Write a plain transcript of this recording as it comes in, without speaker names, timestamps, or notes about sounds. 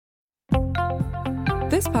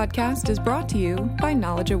This podcast is brought to you by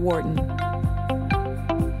Knowledge at Wharton.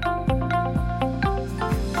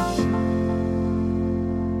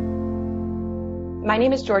 My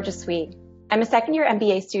name is Georgia Sweet. I'm a second-year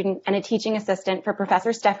MBA student and a teaching assistant for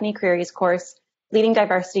Professor Stephanie Creary's course, Leading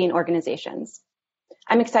Diversity in Organizations.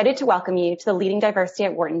 I'm excited to welcome you to the Leading Diversity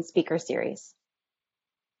at Wharton Speaker Series.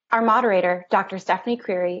 Our moderator, Dr. Stephanie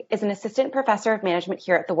Creary, is an assistant professor of management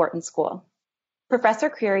here at the Wharton School. Professor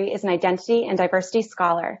Creary is an identity and diversity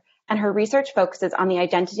scholar, and her research focuses on the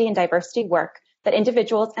identity and diversity work that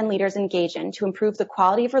individuals and leaders engage in to improve the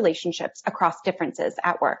quality of relationships across differences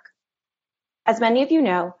at work. As many of you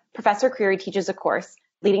know, Professor Creary teaches a course,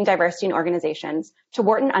 Leading Diversity in Organizations, to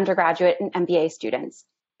Wharton undergraduate and MBA students,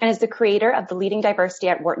 and is the creator of the Leading Diversity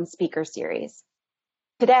at Wharton Speaker Series.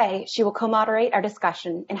 Today, she will co-moderate our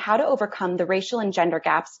discussion in how to overcome the racial and gender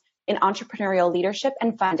gaps in entrepreneurial leadership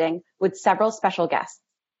and funding with several special guests.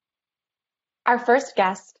 Our first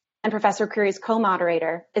guest and Professor Creary's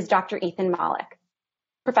co-moderator is Dr. Ethan Mollick.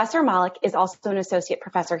 Professor Mollick is also an associate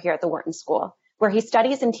professor here at the Wharton School, where he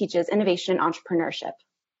studies and teaches innovation and entrepreneurship.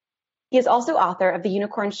 He is also author of The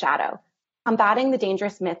Unicorn Shadow, Combating the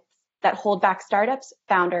Dangerous Myths that Hold Back Startups,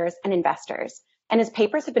 Founders, and Investors, and his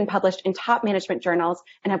papers have been published in top management journals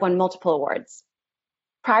and have won multiple awards.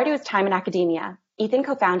 Prior to his time in academia, Ethan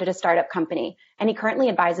co-founded a startup company, and he currently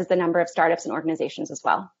advises the number of startups and organizations as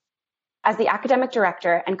well. As the academic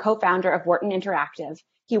director and co-founder of Wharton Interactive,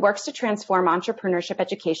 he works to transform entrepreneurship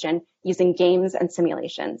education using games and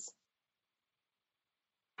simulations.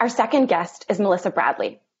 Our second guest is Melissa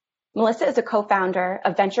Bradley. Melissa is a co-founder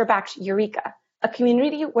of venture-backed Eureka, a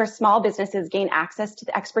community where small businesses gain access to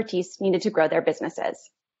the expertise needed to grow their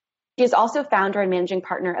businesses. She is also founder and managing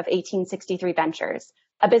partner of 1863 Ventures,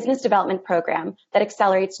 a business development program that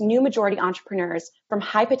accelerates new majority entrepreneurs from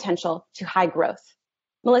high potential to high growth.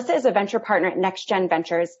 Melissa is a venture partner at NextGen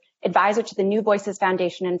Ventures, advisor to the New Voices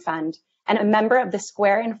Foundation and Fund, and a member of the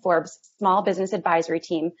Square and Forbes Small Business Advisory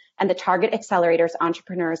Team and the Target Accelerators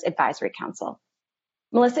Entrepreneurs Advisory Council.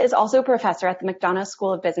 Melissa is also a professor at the McDonough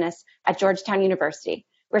School of Business at Georgetown University,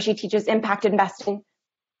 where she teaches impact investing,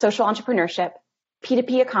 social entrepreneurship,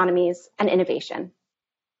 P2P economies, and innovation.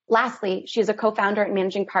 Lastly, she is a co-founder and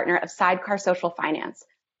managing partner of Sidecar Social Finance,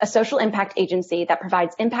 a social impact agency that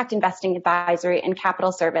provides impact investing advisory and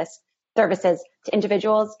capital services to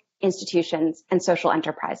individuals, institutions, and social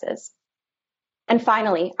enterprises. And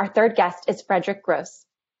finally, our third guest is Frederick Gross.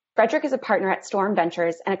 Frederick is a partner at Storm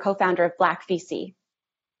Ventures and a co-founder of Black VC.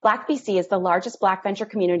 Black VC is the largest Black venture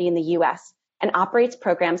community in the U.S. and operates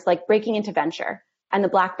programs like Breaking Into Venture and the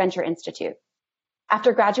Black Venture Institute.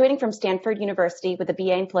 After graduating from Stanford University with a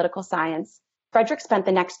BA in political science, Frederick spent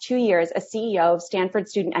the next 2 years as CEO of Stanford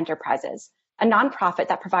Student Enterprises, a nonprofit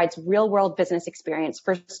that provides real-world business experience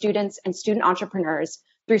for students and student entrepreneurs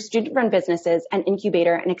through student-run businesses and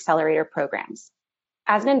incubator and accelerator programs.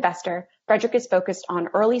 As an investor, Frederick is focused on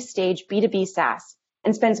early-stage B2B SaaS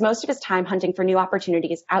and spends most of his time hunting for new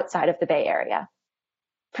opportunities outside of the Bay Area.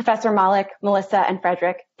 Professor Mollick, Melissa, and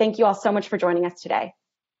Frederick, thank you all so much for joining us today.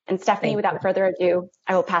 And Stephanie, without further ado,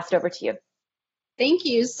 I will pass it over to you. Thank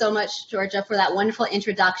you so much, Georgia, for that wonderful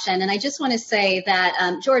introduction. And I just want to say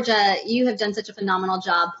that, Georgia, you have done such a phenomenal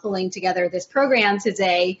job pulling together this program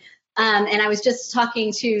today. And I was just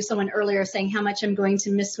talking to someone earlier saying how much I'm going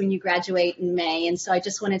to miss when you graduate in May. And so I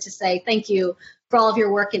just wanted to say thank you for all of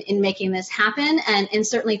your work in making this happen. And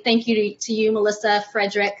certainly thank you to you, Melissa,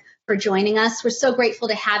 Frederick, for joining us. We're so grateful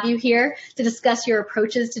to have you here to discuss your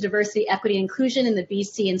approaches to diversity, equity, and inclusion in the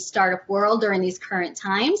VC and startup world during these current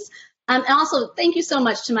times. And also, thank you so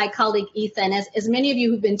much to my colleague, Ethan. As many of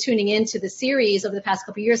you who've been tuning into the series over the past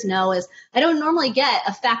couple of years know, is I don't normally get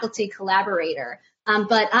a faculty collaborator,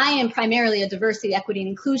 but I am primarily a diversity, equity, and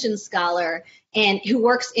inclusion scholar and who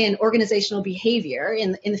works in organizational behavior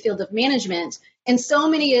in the field of management. And so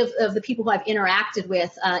many of the people who I've interacted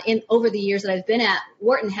with over the years that I've been at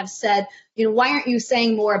Wharton have said, why aren't you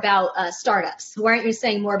saying more about startups? Why aren't you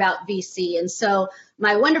saying more about VC? And so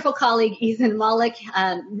my wonderful colleague, Ethan Mollick,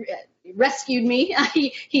 rescued me.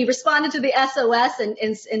 He responded to the SOS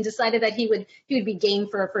and decided that he would be game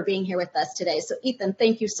for being here with us today. So Ethan,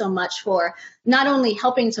 thank you so much for not only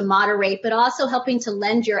helping to moderate, but also helping to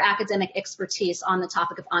lend your academic expertise on the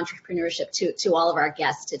topic of entrepreneurship to all of our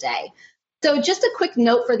guests today. So just a quick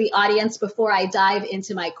note for the audience before I dive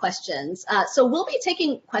into my questions. So we'll be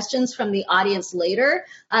taking questions from the audience later.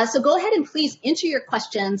 So go ahead and please enter your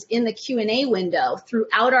questions in the Q&A window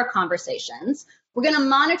throughout our conversations. We're going to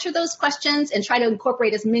monitor those questions and try to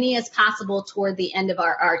incorporate as many as possible toward the end of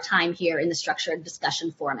our time here in the structured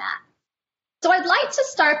discussion format. So I'd like to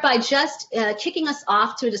start by just kicking us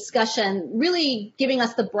off to a discussion, really giving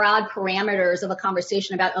us the broad parameters of a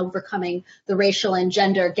conversation about overcoming the racial and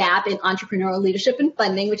gender gap in entrepreneurial leadership and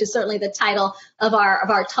funding, which is certainly the title of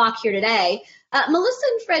our talk here today. Melissa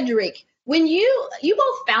and Frederick, when you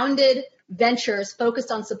both founded ventures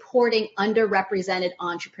focused on supporting underrepresented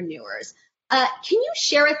entrepreneurs, can you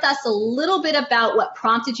share with us a little bit about what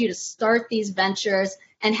prompted you to start these ventures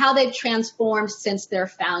and how they've transformed since their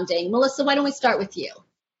founding? Melissa, why don't we start with you?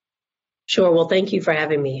 Sure. Well, thank you for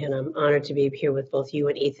having me. And I'm honored to be here with both you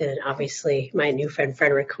and Ethan, and obviously my new friend,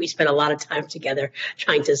 Frederick. We spent a lot of time together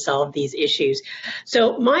trying to solve these issues.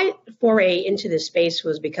 So my foray into this space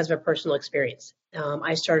was because of a personal experience.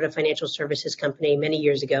 I started a financial services company many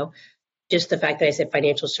years ago. Just the fact that I said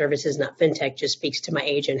financial services, not fintech, just speaks to my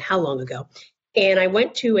age and how long ago. And I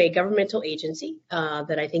went to a governmental agency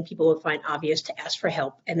that I think people would find obvious to ask for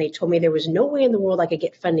help. And they told me there was no way in the world I could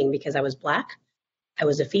get funding because I was Black, I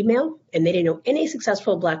was a female, and they didn't know any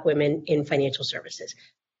successful Black women in financial services.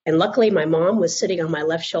 And luckily, my mom was sitting on my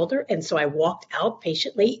left shoulder. And so I walked out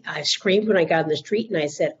patiently. I screamed when I got in the street and I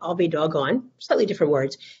said, I'll be doggone, slightly different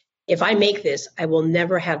words. If I make this, I will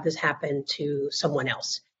never have this happen to someone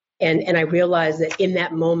else. And I realized that in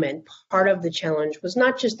that moment, part of the challenge was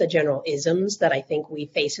not just the general isms that I think we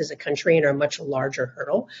face as a country and are a much larger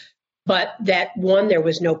hurdle, but that one, there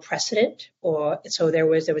was no precedent, or so there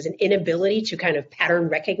was an inability to kind of pattern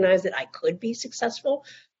recognize that I could be successful.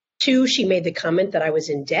 Two, she made the comment that I was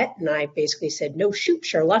in debt, and I basically said, no, shoot,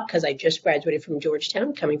 Sherlock, because I just graduated from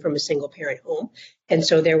Georgetown, coming from a single parent home. And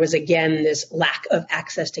so there was, again, this lack of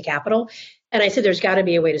access to capital. And I said, there's got to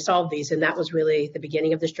be a way to solve these. And that was really the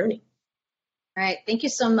beginning of this journey. All right. Thank you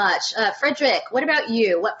so much. Frederick, what about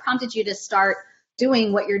you? What prompted you to start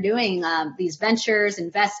doing what you're doing, these ventures,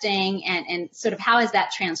 investing, and sort of how has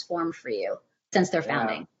that transformed for you since their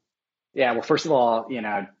founding? Yeah, well, first of all,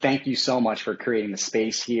 thank you so much for creating the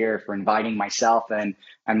space here, for inviting myself and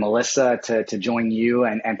Melissa to join you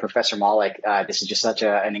and Professor Malik. This is just such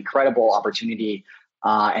an incredible opportunity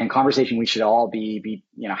and conversation we should all be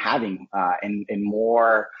having in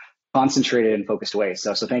more concentrated and focused ways.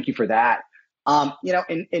 So thank you for that.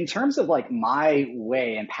 In terms of like my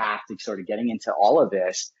way and path to sort of getting into all of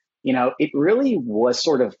this, it really was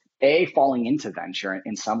sort of falling into venture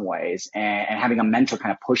in some ways and having a mentor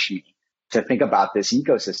kind of push me to think about this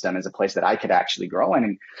ecosystem as a place that I could actually grow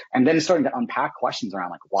in. And then starting to unpack questions around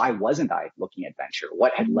like, why wasn't I looking at venture?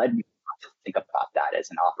 What had led me to think about that as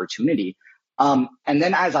an opportunity? And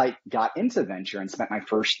then as I got into venture and spent my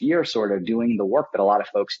first year sort of doing the work that a lot of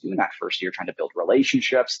folks do in that first year, trying to build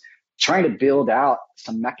relationships, trying to build out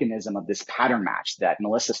some mechanism of this pattern match that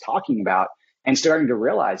Melissa's talking about, and starting to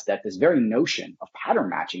realize that this very notion of pattern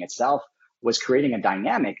matching itself was creating a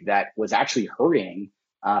dynamic that was actually hurting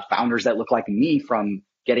founders that look like me from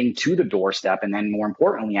getting to the doorstep, and then more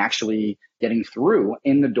importantly, actually getting through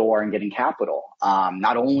in the door and getting capital,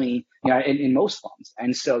 not only in most funds.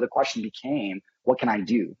 And so the question became, what can I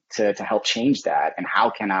do to help change that? And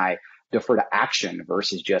how can I defer to action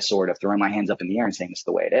versus just sort of throwing my hands up in the air and saying it's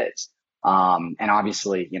the way it is? And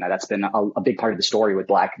obviously, that's been a big part of the story with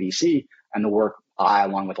Black VC and the work I,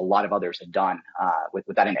 along with a lot of others, have done with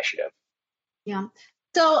that initiative. Yeah.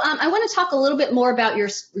 So I want to talk a little bit more about your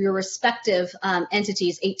respective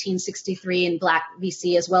entities, 1863 and Black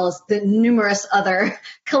VC, as well as the numerous other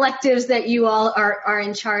collectives that you all are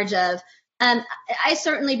in charge of. I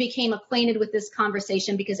certainly became acquainted with this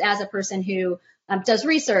conversation because as a person who does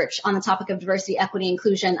research on the topic of diversity, equity,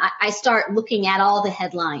 inclusion, I start looking at all the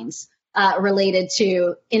headlines related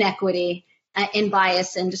to inequity and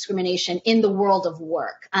bias and discrimination in the world of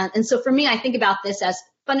work. And so for me, I think about this as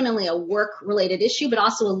fundamentally a work-related issue, but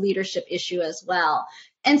also a leadership issue as well.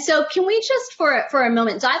 And so can we just for a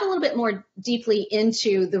moment dive a little bit more deeply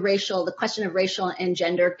into the question of racial and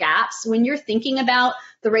gender gaps? When you're thinking about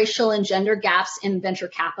the racial and gender gaps in venture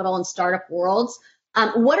capital and startup worlds,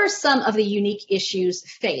 what are some of the unique issues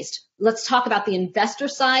faced? Let's talk about the investor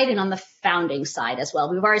side and on the founding side as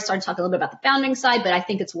well. We've already started talking a little bit about the founding side, but I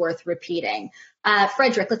think it's worth repeating.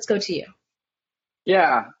 Frederick, let's go to you.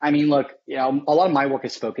 Yeah, I mean, look, a lot of my work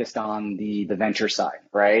is focused on the venture side,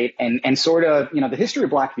 right? And sort of, the history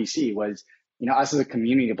of Black VC was, us as a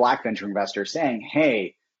community of Black venture investors saying,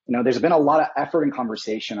 hey, there's been a lot of effort and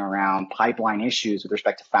conversation around pipeline issues with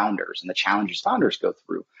respect to founders and the challenges founders go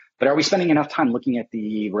through. But are we spending enough time looking at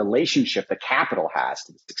the relationship that capital has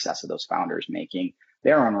to the success of those founders making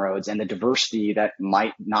their own roads and the diversity that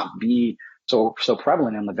might not be so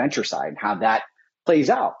prevalent on the venture side, how that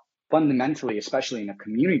plays out? Fundamentally, especially in a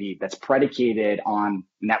community that's predicated on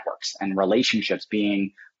networks and relationships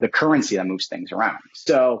being the currency that moves things around.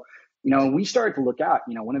 So, we started to look out,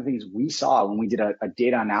 one of the things we saw when we did a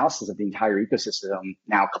data analysis of the entire ecosystem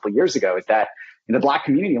now a couple of years ago is that the Black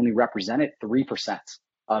community only represented 3%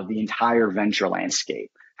 of the entire venture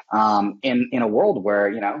landscape. In a world where,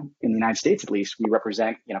 in the United States, at least, we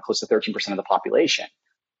represent, close to 13% of the population.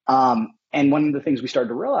 And one of the things we started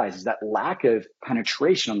to realize is that lack of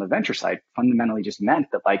penetration on the venture side fundamentally just meant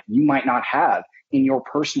that you might not have in your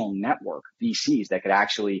personal network VCs that could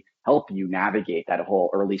actually help you navigate that whole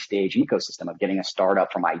early stage ecosystem of getting a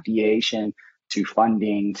startup from ideation to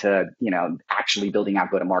funding to, actually building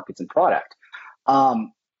out go-to-markets and product.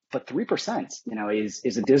 But 3%,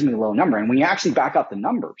 is a dismally low number. And when you actually back up the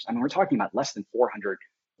numbers, we're talking about less than 400,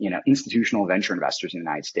 institutional venture investors in the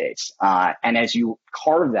United States. And as you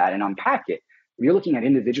carve that and unpack it, you're looking at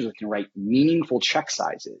individuals that can write meaningful check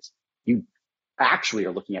sizes. You actually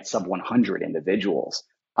are looking at sub 100 individuals.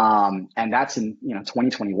 And that's in,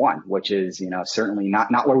 2021, which is, certainly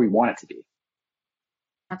not where we want it to be.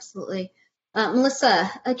 Absolutely.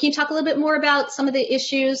 Melissa, can you talk a little bit more about some of the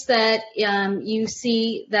issues that you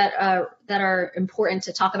see that are important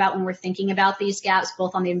to talk about when we're thinking about these gaps,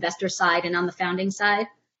 both on the investor side and on the founding side?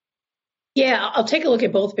 Yeah, I'll take a look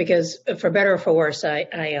at both because for better or for worse, I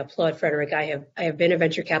applaud Frederick. I have been a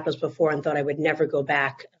venture capitalist before and thought I would never go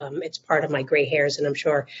back. It's part of my gray hairs, and I'm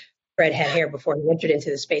sure Fred had hair before he entered into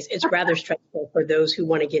this space. It's rather stressful for those who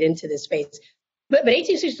want to get into this space. But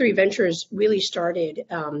 1863 Ventures really started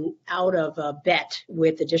out of a bet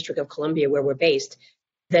with the District of Columbia, where we're based,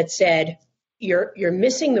 that said, you're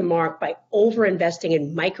missing the mark by over-investing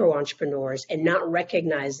in micro entrepreneurs and not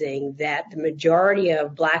recognizing that the majority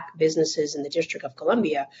of Black businesses in the District of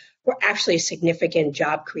Columbia were actually significant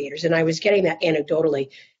job creators. And I was getting that anecdotally.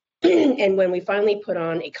 And when we finally put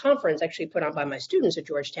on a conference, actually put on by my students at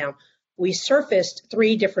Georgetown, we surfaced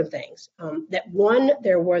three different things. That one,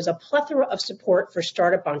 there was a plethora of support for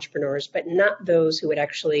startup entrepreneurs, but not those who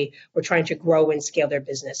were trying to grow and scale their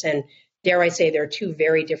business. And dare I say, there are two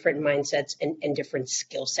very different mindsets and different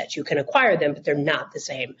skill sets. You can acquire them, but they're not the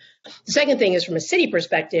same. The second thing is, from a city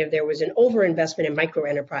perspective, there was an overinvestment in micro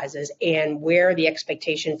enterprises, and where the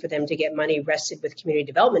expectation for them to get money rested with community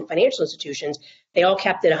development financial institutions, they all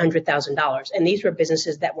capped at $100,000. And these were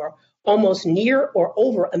businesses that were almost near or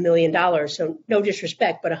over $1 million. So no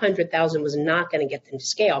disrespect, but 100,000 was not going to get them to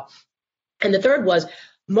scale. And the third was,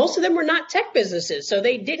 most of them were not tech businesses, so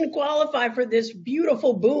they didn't qualify for this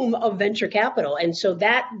beautiful boom of venture capital. And so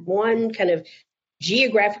that one kind of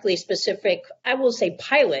geographically specific, I will say,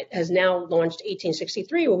 pilot has now launched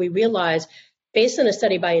 1863, where we realized, based on a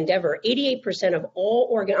study by Endeavor, 88% of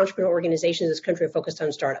all entrepreneur organizations in this country are focused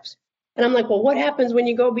on startups. And I'm like, well, what happens when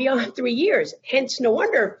you go beyond 3 years? Hence, no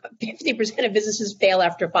wonder 50% of businesses fail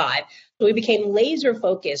after 5. So we became laser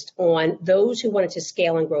focused on those who wanted to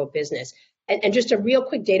scale and grow a business. And just a real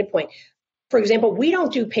quick data point. For example, we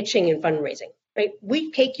don't do pitching and fundraising, right?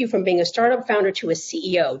 We take you from being a startup founder to a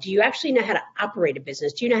CEO. Do you actually know how to operate a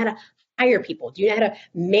business? Do you know how to hire people? Do you know how to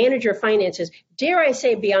manage your finances? Dare I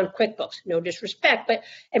say, beyond QuickBooks? No disrespect,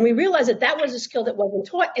 and we realized that was a skill that wasn't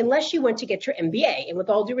taught unless you went to get your MBA. And with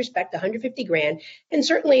all due respect, 150 grand. And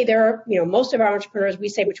certainly there are, most of our entrepreneurs, we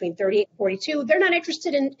say between 38 and 42, they're not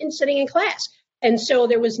interested in sitting in class. And so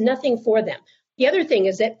there was nothing for them. The other thing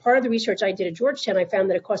is that part of the research I did at Georgetown, I found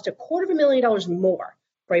that it cost $250,000 more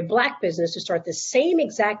for a Black business to start the same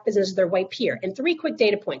exact business as their white peer. And 3 quick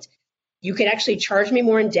data points. You could actually charge me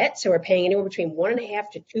more in debt, so we're paying anywhere between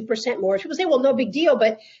 1.5% to 2% more. People say, well, no big deal,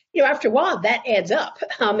 but after a while, that adds up.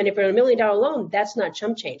 And if you're on $1 million loan, that's not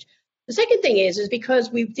chump change. The second thing is because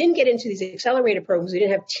we didn't get into these accelerator programs, we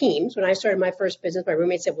didn't have teams. When I started my first business, my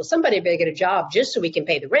roommate said, well, somebody better get a job just so we can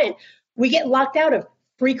pay the rent. We get locked out of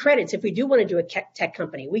free credits if we do want to do a tech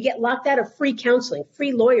company. We get locked out of free counseling,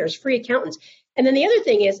 free lawyers, free accountants. And then the other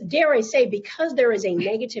thing is, dare I say, because there is a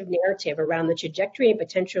negative narrative around the trajectory and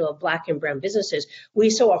potential of Black and brown businesses, we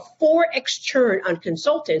saw a 4x churn on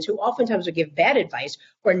consultants who oftentimes would give bad advice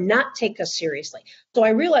or not take us seriously. So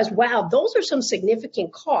I realized, wow, those are some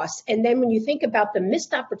significant costs. And then when you think about the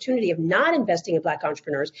missed opportunity of not investing in Black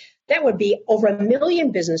entrepreneurs, that would be over 1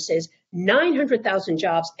 million businesses, 900,000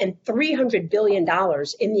 jobs, and $300 billion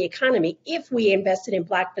in the economy if we invested in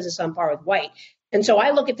Black business on par with white. And so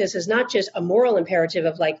I look at this as not just a moral imperative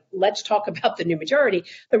of let's talk about the new majority,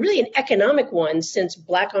 but really an economic one, since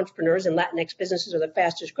Black entrepreneurs and Latinx businesses are the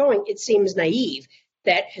fastest growing. It seems naive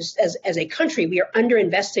that as a country, we are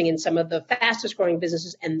underinvesting in some of the fastest growing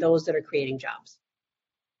businesses and those that are creating jobs.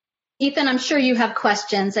 Ethan, I'm sure you have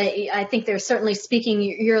questions. I think they're certainly speaking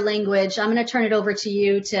your language. I'm going to turn it over to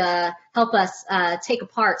you to help us take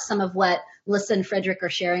apart some of what Melissa and Frederick are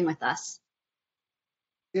sharing with us.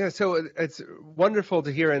 Yeah, so it's wonderful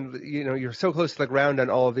to hear, and you're so close to the ground on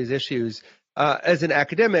all of these issues. As an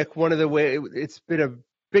academic, one of the way it's been a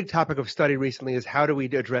big topic of study recently is how do we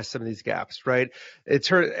address some of these gaps, right?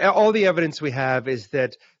 All the evidence we have is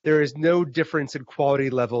that there is no difference in quality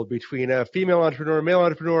level between a female entrepreneur, male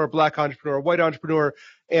entrepreneur, black entrepreneur, white entrepreneur,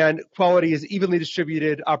 and quality is evenly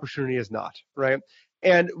distributed, opportunity is not, right?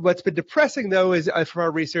 And what's been depressing, though, is from our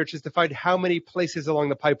research, is to find how many places along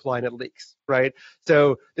the pipeline it leaks, right?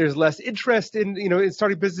 So there's less interest in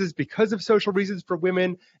starting businesses because of social reasons for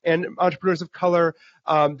women and entrepreneurs of color.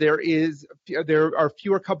 There are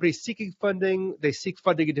fewer companies seeking funding. They seek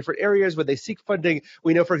funding in different areas. When they seek funding,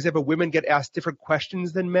 we know, for example, women get asked different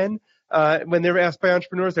questions than men. When they're asked by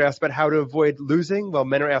entrepreneurs, they're asked about how to avoid losing, while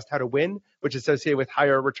men are asked how to win, which is associated with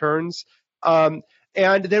higher returns.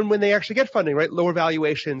 And then when they actually get funding, right, lower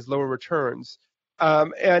valuations, lower returns.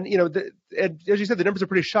 And as you said, the numbers are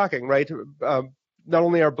pretty shocking, right? Not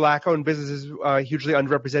only are Black-owned businesses hugely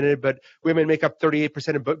underrepresented, but women make up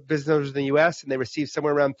 38% of business owners in the U.S., and they receive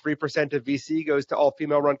somewhere around 3% of VC goes to all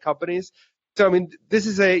female-run companies. So, I mean, this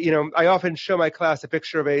is I often show my class a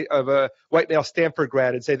picture of a white male Stanford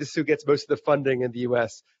grad and say, this is who gets most of the funding in the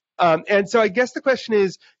U.S. And so I guess the question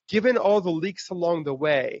is, given all the leaks along the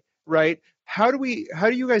way, right, how do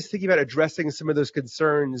you guys think about addressing some of those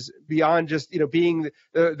concerns beyond just being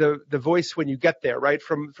the voice when you get there, right,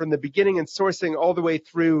 from the beginning and sourcing all the way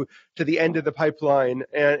through to the end of the pipeline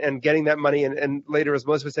and getting that money and later, as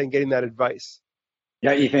Melissa was saying, getting that advice?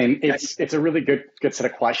 Yeah, Ethan, it's a really good set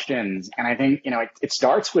of questions, and I think it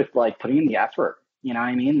starts with like putting in the effort. You know what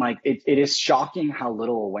I mean? Like it is shocking how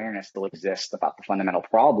little awareness still exists about the fundamental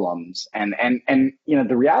problems. And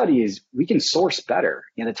the reality is we can source better.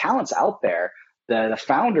 The talent's out there. The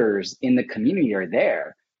founders in the community are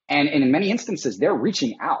there. And in many instances, they're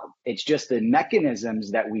reaching out. It's just the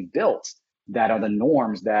mechanisms that we built that are the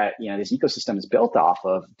norms that this ecosystem is built off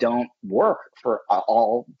of don't work for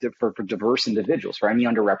for diverse individuals, for any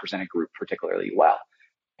underrepresented group particularly well.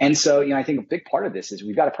 And so, I think a big part of this is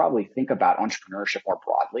we've got to probably think about entrepreneurship more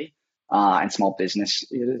broadly and small business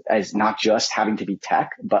as not just having to be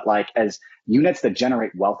tech, but like as units that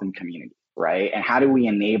generate wealth in community, right? And how do we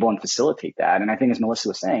enable and facilitate that? And I think, as Melissa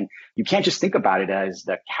was saying, you can't just think about it as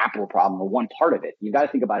the capital problem or one part of it. You got to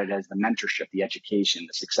think about it as the mentorship, the education,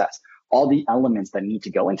 the success, all the elements that need to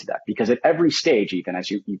go into that. Because at every stage, Ethan, as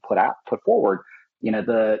you put forward,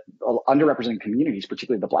 the underrepresented communities,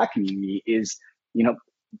 particularly the Black community, is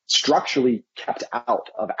structurally kept out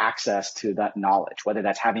of access to that knowledge, whether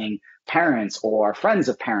that's having parents or friends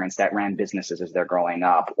of parents that ran businesses as they're growing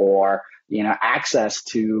up, or access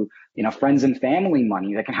to friends and family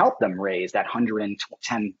money that can help them raise that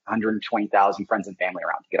 120,000 friends and family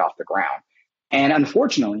around to get off the ground. And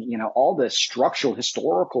unfortunately, all the structural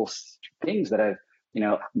historical things that have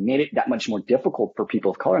made it that much more difficult for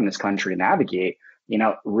people of color in this country to navigate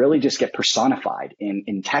really just get personified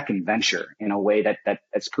in tech and venture in a way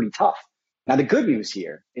that's pretty tough. Now, the good news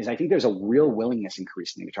here is I think there's a real willingness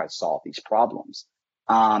increasingly to try to solve these problems.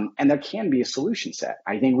 And there can be a solution set.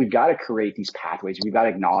 I think we've got to create these pathways. We've got to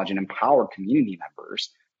acknowledge and empower community members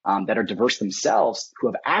that are diverse themselves who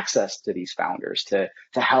have access to these founders to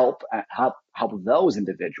help those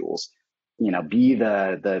individuals be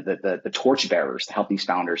the torchbearers to help these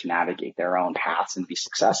founders navigate their own paths and be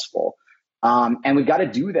successful. And we've got to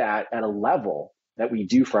do that at a level that we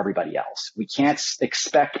do for everybody else. We can't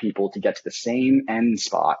expect people to get to the same end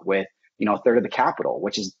spot with, a third of the capital,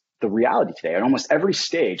 which is the reality today. At almost every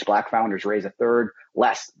stage, Black founders raise a third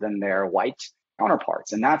less than their white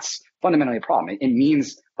counterparts. And that's fundamentally a problem. It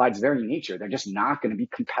means by its very nature, they're just not going to be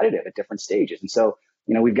competitive at different stages. And so,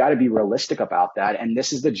 we've got to be realistic about that. And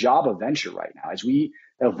this is the job of venture right now. As we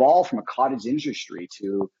evolve from a cottage industry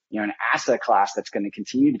to an asset class that's going to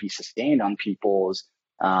continue to be sustained on people's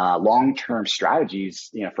long-term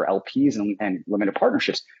strategies, for LPs and limited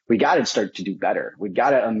partnerships, we got to start to do better. We've got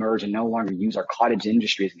to emerge and no longer use our cottage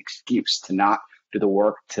industry as an excuse to not do the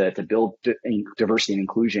work to build diversity and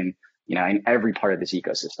inclusion, in every part of this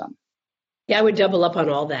ecosystem. Yeah, I would double up on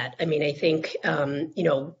all that. I mean, I think,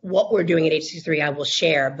 what we're doing at HC3, I will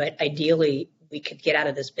share, but ideally we could get out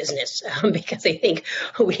of this business because I think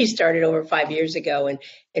we started over 5 years ago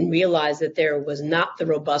and realized that there was not the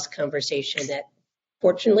robust conversation that,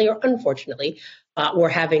 fortunately or unfortunately, we're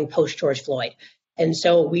having post-George Floyd. And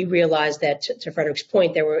so we realized that, to Frederick's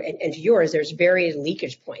point, and to yours, there's various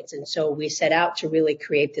leakage points. And so we set out to really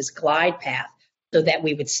create this glide path so that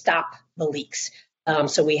we would stop the leaks.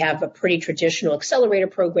 So we have a pretty traditional accelerator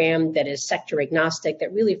program that is sector agnostic,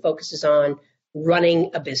 that really focuses on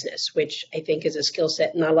running a business, which I think is a skill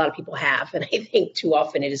set not a lot of people have. And I think too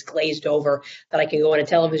often it is glazed over that I can go on a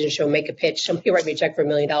television show, make a pitch, somebody write me a check for $1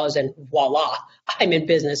 million and voila, I'm in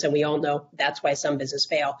business. And we all know that's why some businesses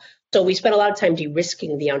fail. So we spend a lot of time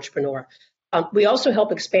de-risking the entrepreneur. We also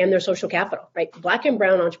help expand their social capital, right? Black and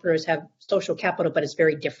brown entrepreneurs have social capital, but it's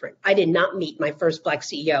very different. I did not meet my first Black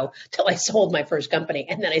CEO till I sold my first company.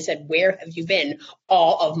 And then I said, where have you been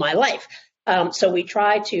all of my life? So we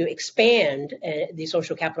try to expand the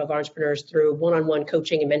social capital of entrepreneurs through one-on-one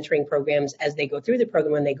coaching and mentoring programs as they go through the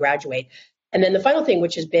program when they graduate. And then the final thing,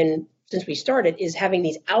 which has been since we started, is having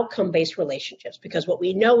these outcome-based relationships, because what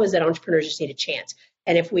we know is that entrepreneurs just need a chance.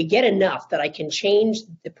 And if we get enough that I can change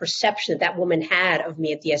the perception that woman had of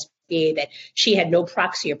me at the SBA, that she had no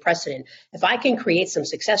proxy or precedent, if I can create some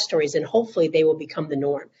success stories, then hopefully they will become the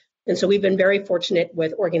norm. And so we've been very fortunate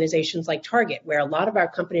with organizations like Target, where a lot of our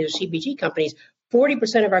companies are CPG companies.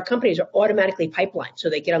 40% of our companies are automatically pipelined. So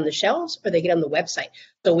they get on the shelves or they get on the website.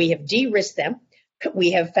 So we have de-risked them.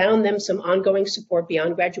 We have found them some ongoing support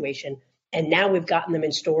beyond graduation. And now we've gotten them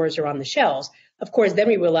in stores or on the shelves. Of course, then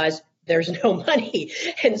we realized there's no money.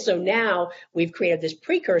 And so now we've created this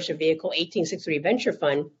precursor vehicle, 1863 Venture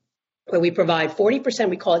Fund, where we provide 40%,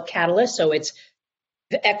 we call it Catalyst. So it's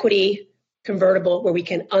the equity convertible where we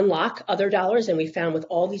can unlock other dollars. And we found with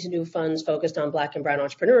all these new funds focused on Black and brown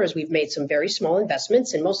entrepreneurs, we've made some very small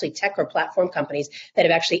investments in mostly tech or platform companies that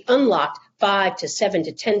have actually unlocked 5 to 7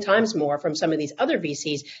 to 10 times more from some of these other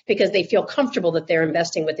VCs because they feel comfortable that they're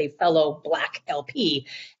investing with a fellow Black LP.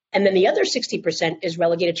 And then the other 60% is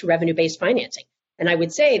relegated to revenue-based financing. And I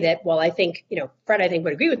would say that while I think, Fred, I think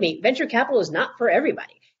would agree with me, venture capital is not for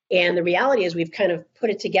everybody. And the reality is we've kind of put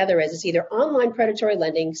it together as it's either online predatory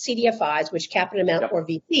lending, CDFIs, which capital amount, or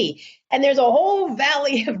VC. And there's a whole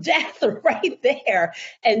valley of death right there.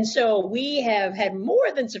 And so we have had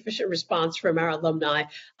more than sufficient response from our alumni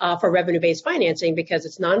for revenue-based financing because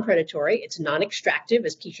it's non-predatory, it's non-extractive,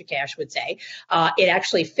 as Keisha Cash would say. It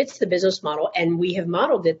actually fits the business model. And we have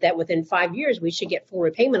modeled it that within 5 years, we should get full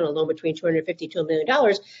repayment on a loan between $250 to $1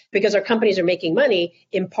 million because our companies are making money,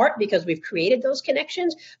 in part because we've created those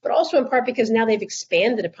connections, but also in part because now they've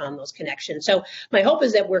expanded upon those connections. So my hope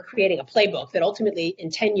is that we're creating a playbook that ultimately in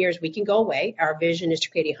 10 years we can go away. Our vision is to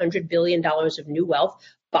create $100 billion of new wealth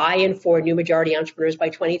by and for new majority entrepreneurs by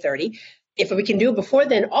 2030. If we can do it before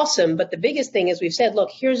then, awesome. But the biggest thing is we've said, look,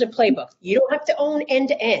 here's a playbook. You don't have to own end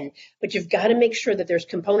to end, but you've got to make sure that there's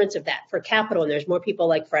components of that. For capital, and there's more people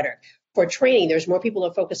like Frederick. For training, there's more people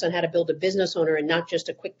who focus on how to build a business owner and not just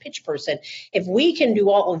a quick pitch person. If we can do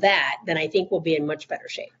all of that, then I think we'll be in much better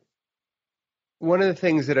shape. One of the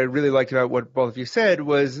things that I really liked about what both of you said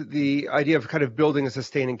was the idea of kind of building a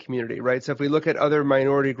sustaining community, right? So if we look at other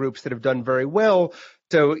minority groups that have done very well,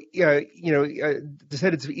 so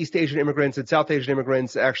descendants of East Asian immigrants and South Asian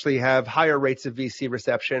immigrants actually have higher rates of VC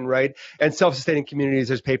reception, right? And self-sustaining communities,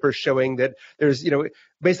 there's papers showing that there's,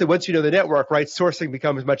 basically once you know the network, right, sourcing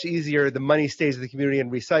becomes much easier, the money stays in the community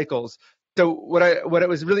and recycles. So what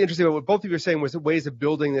was really interesting about what both of you were saying was the ways of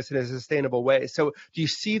building this in a sustainable way. So do you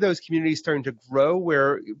see those communities starting to grow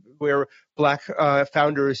where Black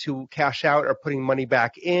founders who cash out are putting money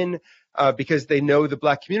back in because they know the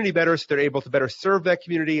Black community better, so they're able to better serve that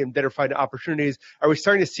community and better find opportunities? Are we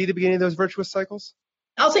starting to see the beginning of those virtuous cycles?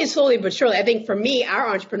 I'll say slowly but surely. I think for me, our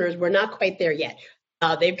entrepreneurs, we're not quite there yet.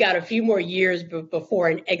 They've got a few more years before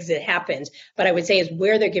an exit happens. But I would say is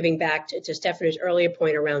where they're giving back to Stephanie's earlier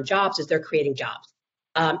point around jobs is they're creating jobs.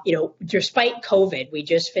 Despite COVID, we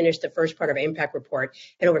just finished the first part of our impact report,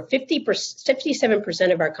 and over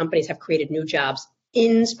 57% of our companies have created new jobs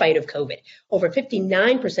in spite of COVID. Over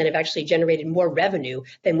 59% have actually generated more revenue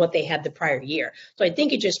than what they had the prior year. So I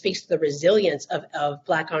think it just speaks to the resilience of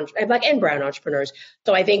Black and brown entrepreneurs.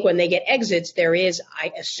 So I think when they get exits, there is,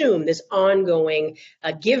 I assume, this ongoing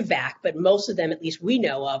give back, but most of them, at least we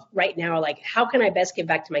know of right now, are like, how can I best give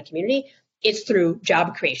back to my community? It's through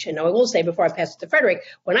job creation. Now, I will say before I pass it to Frederick,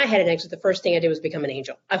 when I had an exit, the first thing I did was become an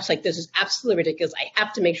angel. I was like, this is absolutely ridiculous. I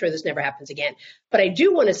have to make sure this never happens again. But I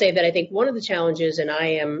do want to say that I think one of the challenges, and I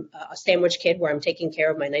am a sandwich kid where I'm taking care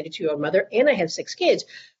of my 92-year-old mother, and I have 6 kids.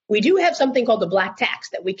 We do have something called the black tax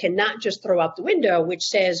that we cannot just throw out the window, which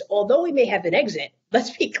says, although we may have an exit, let's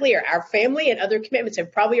be clear, our family and other commitments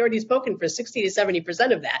have probably already spoken for 60 to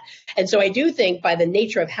 70% of that. And so I do think by the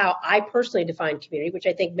nature of how I personally define community, which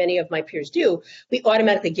I think many of my peers do, we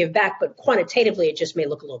automatically give back, but quantitatively, it just may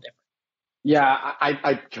look a little different. Yeah,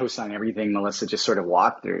 I co-sign everything Melissa just sort of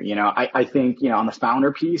walked through. I think, on the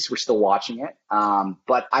founder piece, we're still watching it.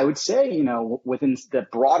 But I would say, within the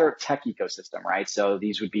broader tech ecosystem, right? So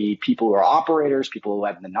these would be people who are operators, people who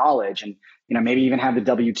have the knowledge. And, maybe even have the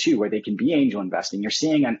W-2 where they can be angel investing. You're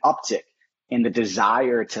seeing an uptick in the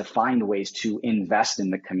desire to find ways to invest in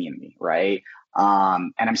the community, right?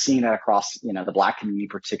 And I'm seeing that across, the Black community,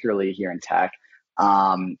 particularly here in tech.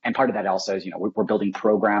 And part of that also is, we're building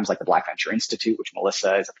programs like the Black Venture Institute, which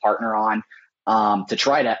Melissa is a partner on, to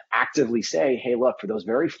try to actively say, hey, look, for those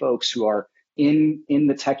very folks who are in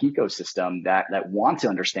the tech ecosystem that want to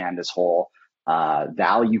understand this whole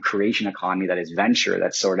value creation economy that is venture,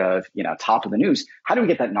 that's sort of, top of the news. How do we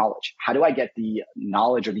get that knowledge? How do I get the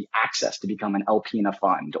knowledge or the access to become an LP in a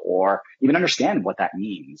fund or even understand what that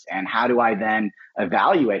means? And how do I then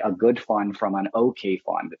evaluate a good fund from an okay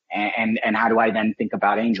fund? And how do I then think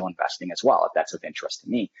about angel investing as well, if that's of interest to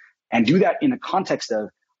me? And do that in the context of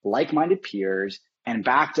like-minded peers and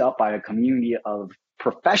backed up by a community of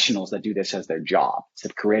professionals that do this as their job to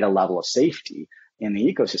create a level of safety in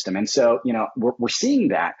the ecosystem. And so, we're seeing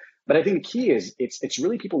that. But I think the key is it's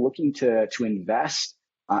really people looking to invest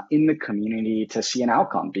in the community to see an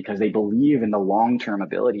outcome because they believe in the long-term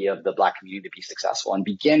ability of the Black community to be successful and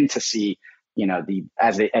begin to see,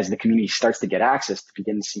 as the community starts to get access, to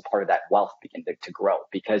begin to see part of that wealth begin to grow.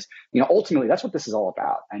 Because, ultimately, that's what this is all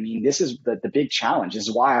about. I mean, this is the big challenge. This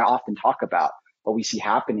is why I often talk about what we see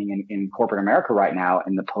happening in corporate America right now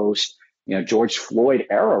in the post George Floyd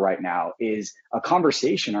era right now is a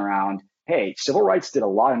conversation around, hey, civil rights did a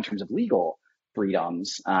lot in terms of legal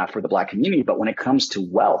freedoms for the Black community. But when it comes to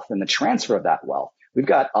wealth and the transfer of that wealth, we've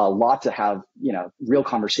got a lot to have, real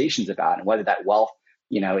conversations about and whether that wealth,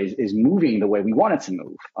 is moving the way we want it to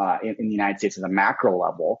move in the United States at a macro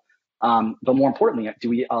level. But more importantly,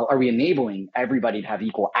 are we enabling everybody to have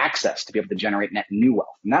equal access to be able to generate net new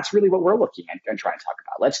wealth? And that's really what we're looking at and trying to talk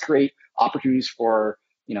about. Let's create opportunities for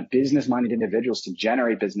business-minded individuals to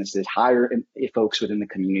generate businesses, hire folks within the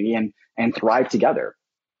community and thrive together.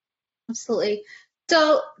 Absolutely.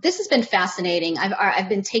 So this has been fascinating. I've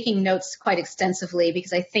been taking notes quite extensively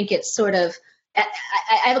because I think it's sort of, I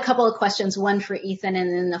have a couple of questions, one for Ethan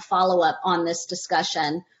and then a follow-up on this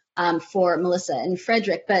discussion for Melissa and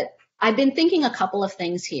Frederick. But I've been thinking a couple of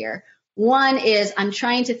things here. One is I'm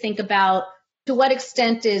trying to think about to what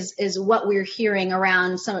extent is what we're hearing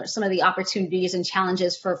around some of the opportunities and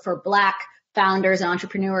challenges for Black founders and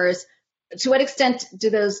entrepreneurs, to what extent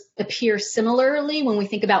do those appear similarly when we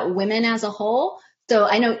think about women as a whole? So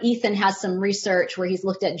I know Ethan has some research where he's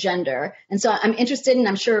looked at gender. And so I'm interested, and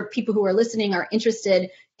I'm sure people who are listening are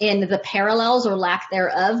interested in the parallels or lack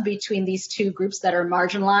thereof between these two groups that are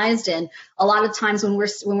marginalized. And a lot of times when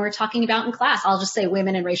we're talking about in class, I'll just say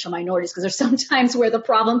women and racial minorities, because there's sometimes where the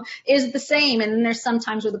problem is the same. And then there's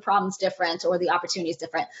sometimes where the problem's different or the opportunity is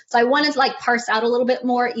different. So I wanted to parse out a little bit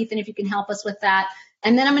more. Ethan, if you can help us with that.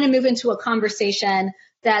 And then I'm going to move into a conversation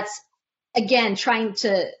that's, again, trying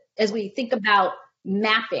to, as we think about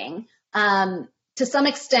mapping, to some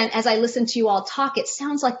extent, as I listen to you all talk, it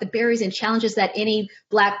sounds like the barriers and challenges that any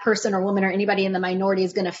Black person or woman or anybody in the minority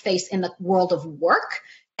is going to face in the world of work.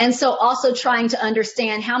 And so also trying to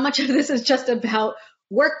understand how much of this is just about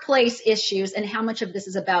workplace issues and how much of this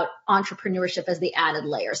is about entrepreneurship as the added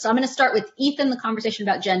layer. So I'm going to start with Ethan, the conversation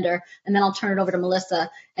about gender, and then I'll turn it over to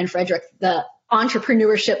Melissa and Frederick, the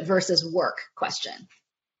entrepreneurship versus work question.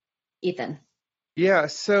 Ethan. Yeah.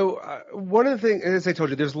 So one of the things, as I told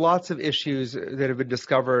you, there's lots of issues that have been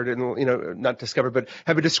discovered and, not discovered, but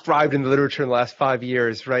have been described in the literature in the last 5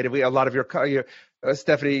 years, right? A lot of your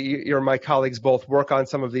Stephanie, you're my colleagues both work on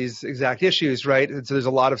some of these exact issues, right? And so there's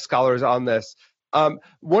a lot of scholars on this.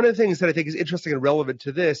 One of the things that I think is interesting and relevant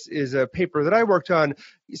to this is a paper that I worked on.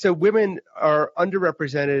 So women are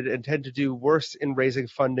underrepresented and tend to do worse in raising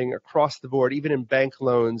funding across the board, even in bank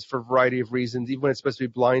loans for a variety of reasons, even when it's supposed to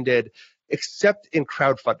be blinded, except in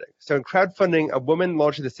crowdfunding. So in crowdfunding, a woman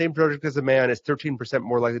launching the same project as a man is 13%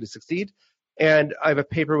 more likely to succeed. And I have a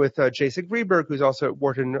paper with Jason Greenberg, who's also at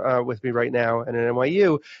Wharton with me right now and at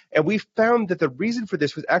NYU. And we found that the reason for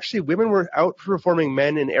this was actually women were outperforming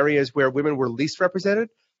men in areas where women were least represented.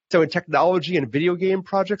 So in technology and video game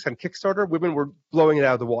projects on Kickstarter, women were blowing it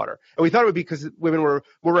out of the water. And we thought it would be because women were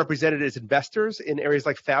more represented as investors in areas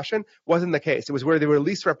like fashion. Wasn't the case. It was where they were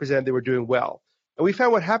least represented, they were doing well. And we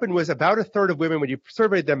found what happened was about a third of women, when you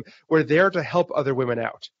surveyed them, were there to help other women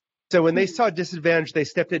out. So when they saw a disadvantage, they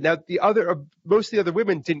stepped in. Now, most of the other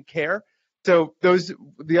women didn't care. So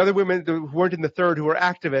the other women who weren't in the third, who were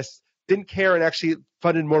activists, didn't care and actually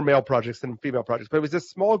funded more male projects than female projects. But it was a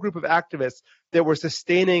small group of activists that were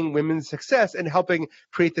sustaining women's success and helping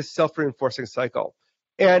create this self-reinforcing cycle.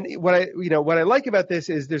 And what I like about this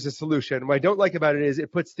is there's a solution. What I don't like about it is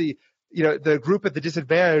it puts the the group at the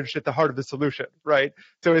disadvantaged at the heart of the solution, right?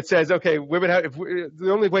 So it says, okay, women have,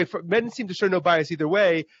 the only way men seem to show no bias either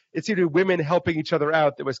way. It seemed to be women helping each other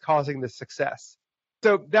out that was causing this success.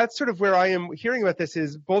 So that's sort of where I am hearing about this,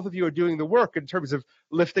 is both of you are doing the work in terms of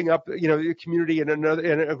lifting up, the community and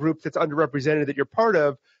a group that's underrepresented that you're part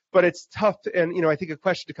of. But it's tough. And, I think a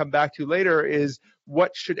question to come back to later is,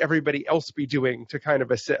 what should everybody else be doing to kind of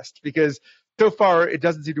assist? Because so far it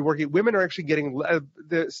doesn't seem to be working. Women are actually getting,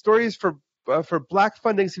 the stories for Black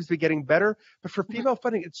funding seems to be getting better, but for female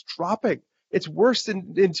funding, it's dropping. It's worse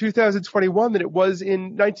in 2021 than it was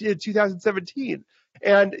in 2017.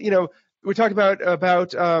 And, we talked about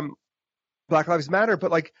Black Lives Matter,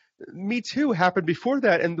 but like Me Too happened before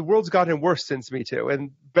that, and the world's gotten worse since Me Too.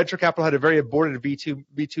 And venture capital had a very aborted Me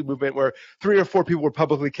Too movement where 3 or 4 people were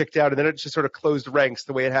publicly kicked out, and then it just sort of closed ranks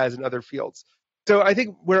the way it has in other fields. So I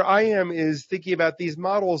think where I am is thinking about these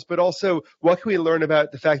models, but also what can we learn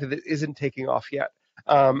about the fact that it isn't taking off yet,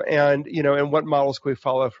 and what models can we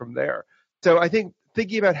follow from there. So I think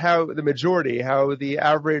thinking about how the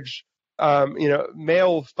average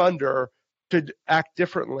male funder should act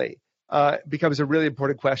differently becomes a really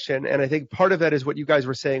important question. And I think part of that is what you guys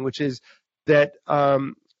were saying, which is that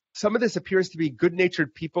some of this appears to be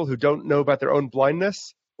good-natured people who don't know about their own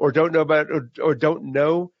blindness, or don't know about, or don't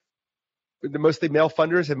know the mostly male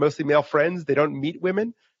funders and mostly male friends. They don't meet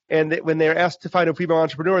women. And when they're asked to find a female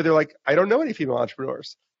entrepreneur, they're like, I don't know any female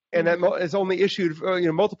entrepreneurs. And that is only issued,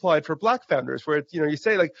 multiplied for Black founders, where it's, you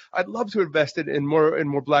say like, I'd love to invest in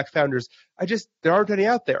more Black founders. There aren't any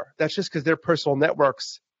out there. That's just because their personal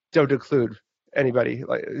networks don't include anybody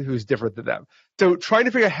who's different than them. So trying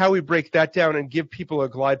to figure out how we break that down and give people a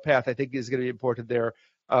glide path, I think, is going to be important there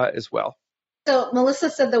as well. So Melissa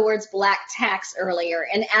said the words Black tax earlier.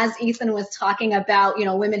 And as Ethan was talking about,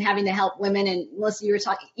 women having to help women, and Melissa, you were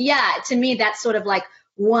talking, to me, that's sort of like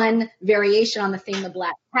one variation on the theme of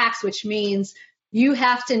Black tax, which means you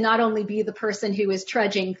have to not only be the person who is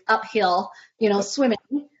trudging uphill, swimming,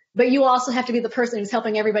 but you also have to be the person who's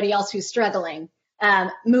helping everybody else who's struggling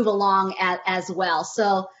move along as well.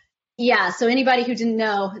 So so anybody who didn't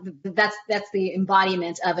know, that's the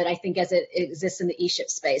embodiment of it, I think, as it exists in the eShip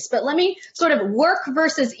space. But let me sort of work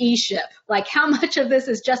versus eShip, like how much of this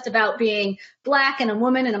is just about being Black and a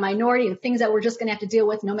woman and a minority and things that we're just going to have to deal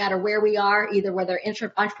with no matter where we are, either whether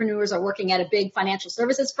entrepreneurs are working at a big financial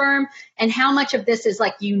services firm, and how much of this is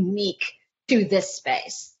like unique to this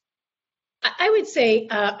space. I would say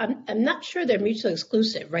I'm not sure they're mutually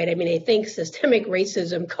exclusive, right? I mean, I think systemic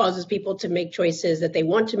racism causes people to make choices that they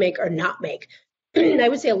want to make or not make. I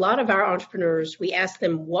would say a lot of our entrepreneurs, we asked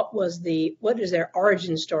them what is their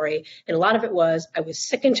origin story, and a lot of it was, I was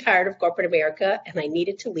sick and tired of corporate America and I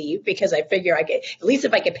needed to leave because I figure at least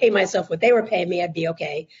if I could pay myself what they were paying me, I'd be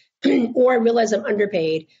okay. Or I realize I'm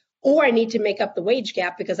underpaid. Or I need to make up the wage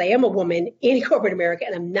gap because I am a woman in corporate America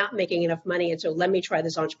and I'm not making enough money. And so let me try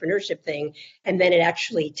this entrepreneurship thing. And then it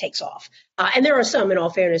actually takes off. And there are some, in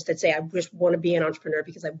all fairness, that say, I just want to be an entrepreneur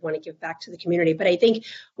because I want to give back to the community. But I think,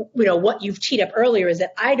 what you've teed up earlier is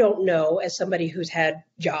that I don't know, as somebody who's had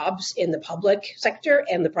jobs in the public sector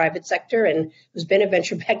and the private sector and who's been a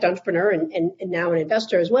venture-backed entrepreneur and now an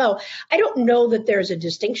investor as well, I don't know that there's a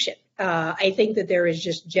distinction. I think that there is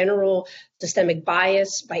just general systemic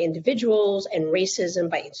bias by individuals and racism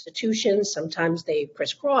by institutions. Sometimes they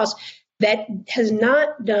crisscross. That has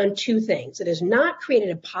not done two things. It has not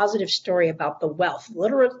created a positive story about the wealth,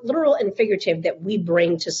 literal and figurative, that we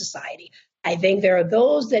bring to society. I think there are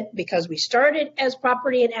those that, because we started as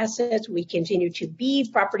property and assets, we continue to be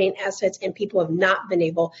property and assets, and people have not been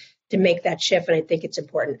able to make that shift. And I think it's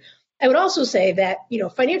important. I would also say that,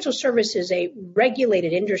 financial service is a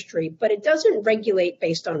regulated industry, but it doesn't regulate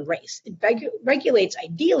based on race. It regulates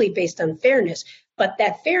ideally based on fairness, but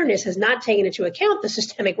that fairness has not taken into account the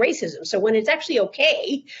systemic racism. So when it's actually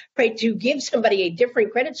okay, right, to give somebody a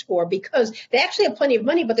different credit score because they actually have plenty of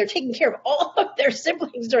money, but they're taking care of all of their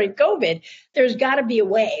siblings during COVID, there's got to be a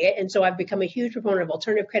way. And so I've become a huge proponent of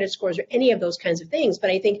alternative credit scores or any of those kinds of things.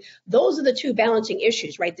 But I think those are the two balancing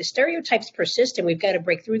issues, right? The stereotypes persist, and we've got to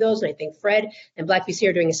break through those. And I think Fred and Black VC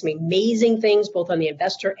are doing some amazing things, both on the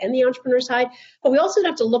investor and the entrepreneur side. But we also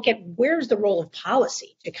have to look at where's the role of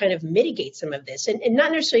policy to kind of mitigate some of this. And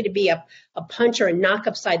not necessarily to be a punch or a knock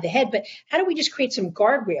upside the head, but how do we just create some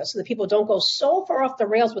guardrails so that people don't go so far off the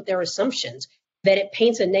rails with their assumptions that it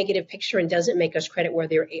paints a negative picture and doesn't make us credit where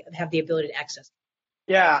they have the ability to access?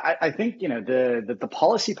 Yeah, I think, the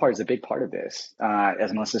policy part is a big part of this,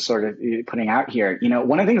 as Melissa's sort of putting out here.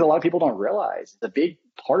 One of the things a lot of people don't realize, the big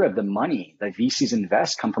part of the money that VCs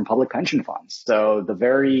invest come from public pension funds. So the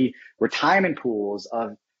very retirement pools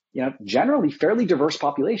of generally fairly diverse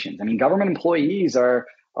populations. I mean, government employees are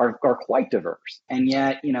quite diverse, and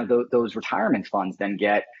yet, those retirement funds then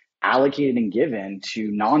get allocated and given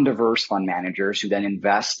to non-diverse fund managers who then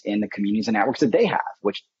invest in the communities and networks that they have,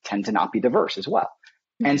 which tend to not be diverse as well.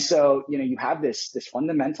 And so, you have this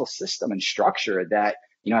fundamental system and structure that,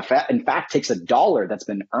 in fact, takes a dollar that's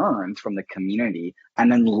been earned from the community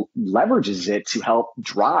and then leverages it to help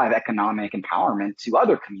drive economic empowerment to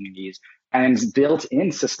other communities, and built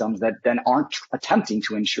in systems that then aren't attempting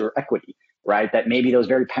to ensure equity, right? That maybe those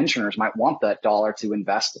very pensioners might want that dollar to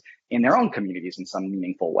invest in their own communities in some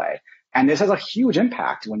meaningful way. And this has a huge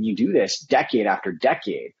impact when you do this decade after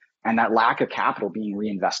decade, and that lack of capital being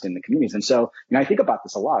reinvested in the communities. And so, I think about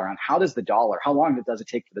this a lot around how long does it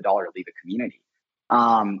take for the dollar to leave a community?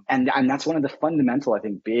 And that's one of the fundamental, I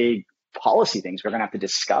think, big policy things we're going to have to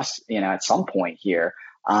discuss, at some point here,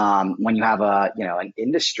 when you have an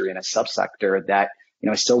industry and a subsector that,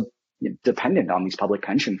 is so dependent on these public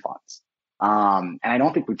pension funds. And I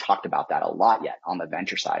don't think we've talked about that a lot yet on the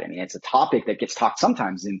venture side. I mean, it's a topic that gets talked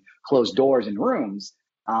sometimes in closed doors in rooms,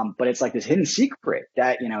 but it's like this hidden secret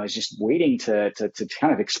that, is just waiting to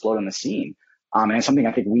kind of explode on the scene. And it's something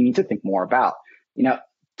I think we need to think more about.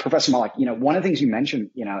 Professor Malik, one of the things you mentioned,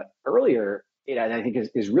 earlier, I think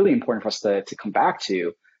is really important for us to come back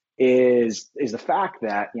to is the fact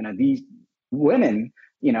that, these women,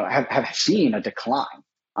 have seen a decline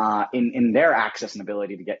in their access and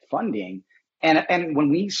ability to get funding. And when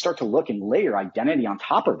we start to look and layer identity on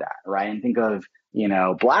top of that, right, and think of,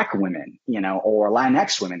 Black women, or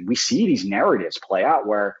Latinx women, we see these narratives play out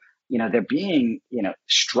where, they're being,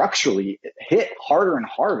 structurally hit harder and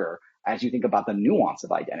harder as you think about the nuance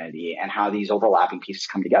of identity and how these overlapping pieces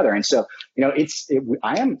come together. And so,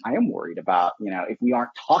 I am worried about, if we aren't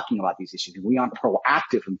talking about these issues, if we aren't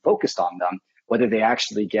proactive and focused on them, whether they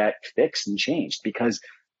actually get fixed and changed. Because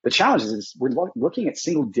the challenge is we're looking at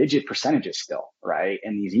single digit percentages still, right,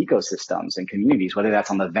 in these ecosystems and communities, whether that's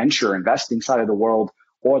on the venture investing side of the world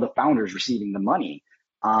or the founders receiving the money.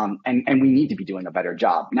 And we need to be doing a better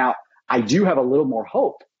job. Now, I do have a little more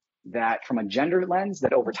hope that from a gender lens,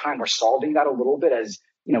 that over time we're solving that a little bit as,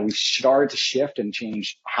 we've started to shift and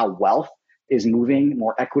change how wealth is moving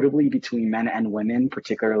more equitably between men and women,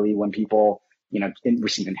 particularly when people,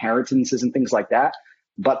 receive inheritances and things like that.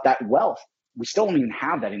 But that wealth, we still don't even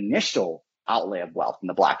have that initial outlay of wealth in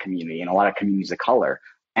the Black community and a lot of communities of color.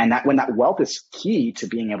 And that when that wealth is key to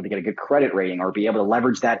being able to get a good credit rating or be able to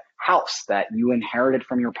leverage that house that you inherited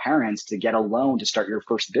from your parents to get a loan to start your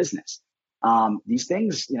first business. These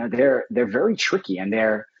things, they're very tricky, and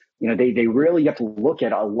they really have to look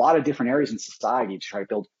at a lot of different areas in society to try to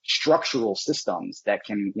build structural systems that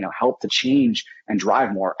can, help to change and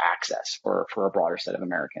drive more access for a broader set of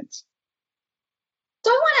Americans. So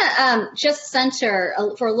I want to just center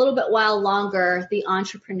for a little bit while longer the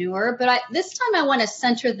entrepreneur, but this time I want to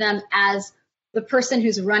center them as the person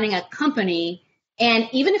who's running a company. And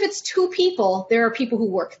even if it's two people, there are people who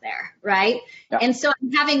work there, right? Yeah. And so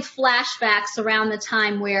I'm having flashbacks around the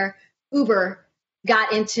time where Uber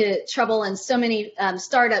got into trouble, and so many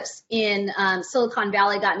startups in Silicon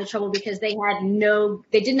Valley got into trouble because they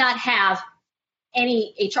did not have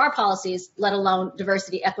any HR policies, let alone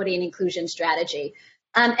diversity, equity, and inclusion strategy.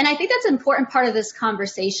 And I think that's an important part of this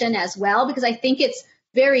conversation as well, because I think it's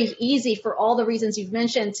very easy for all the reasons you've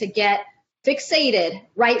mentioned to get fixated,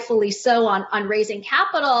 rightfully so, on raising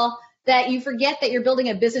capital, that you forget that you're building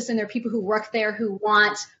a business and there are people who work there who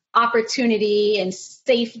want opportunity and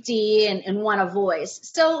safety and want a voice.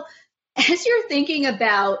 So as you're thinking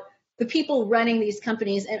about the people running these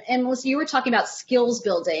companies, and Melissa, you were talking about skills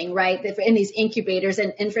building, right, in these incubators,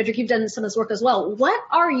 and Frederick, you've done some of this work as well. What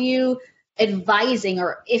are you advising,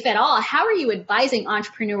 or if at all, how are you advising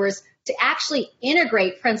entrepreneurs to actually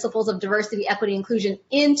integrate principles of diversity, equity, inclusion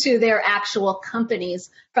into their actual companies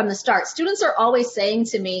from the start? Students are always saying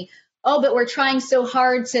to me, oh, but we're trying so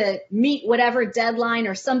hard to meet whatever deadline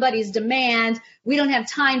or somebody's demand. We don't have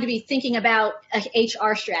time to be thinking about a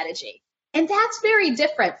HR strategy. And that's very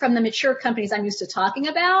different from the mature companies I'm used to talking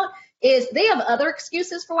about. Is they have other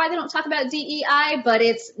excuses for why they don't talk about DEI, but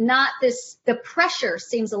it's not this, the pressure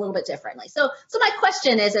seems a little bit differently. So my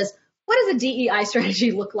question is what does a DEI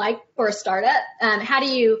strategy look like for a startup? How do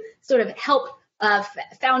you sort of help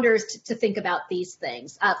founders to think about these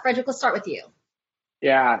things? Frederick, let's start with you.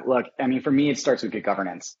 Yeah, look, I mean, for me, it starts with good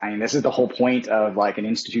governance. I mean, this is the whole point of like an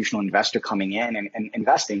institutional investor coming in and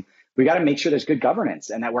investing. We got to make sure there's good governance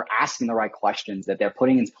and that we're asking the right questions, that they're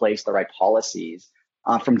putting in place the right policies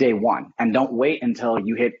from day one. And don't wait until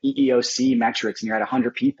you hit EEOC metrics and you're at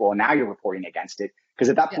 100 people and now you're reporting against it, because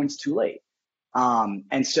at that point it's too late.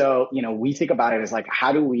 And so, we think about it as like,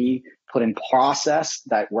 how do we put in process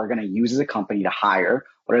that we're going to use as a company to hire?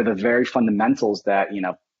 What are the very fundamentals that,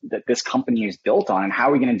 that this company is built on? And how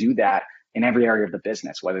are we going to do that in every area of the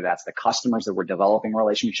business, whether that's the customers that we're developing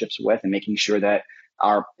relationships with and making sure that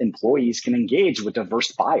our employees can engage with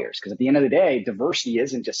diverse buyers? Because at the end of the day, diversity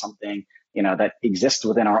isn't just something, that exists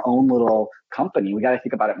within our own little company. We got to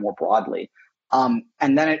think about it more broadly. And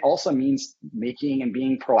then it also means making and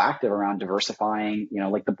being proactive around diversifying,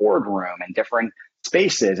 like the boardroom and different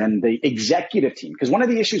spaces and the executive team. Because one of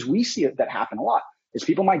the issues we see that happen a lot is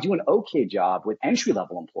people might do an okay job with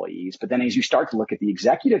entry-level employees, but then as you start to look at the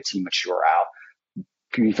executive team mature out,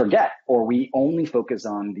 we forget, or we only focus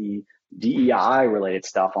on the DEI related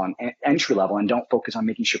stuff on entry level and don't focus on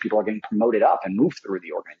making sure people are getting promoted up and moved through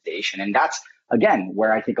the organization. And that's, again,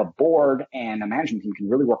 where I think a board and a management team can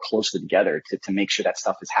really work closely together to make sure that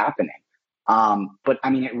stuff is happening. But I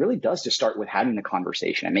mean, it really does just start with having the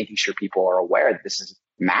conversation and making sure people are aware that this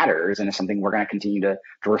matters and is something we're going to continue to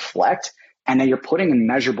reflect. And then you're putting in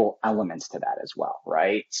measurable elements to that as well,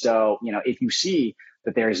 right? So, if you see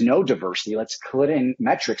that there is no diversity, let's put in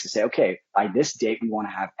metrics to say, okay, by this date, we want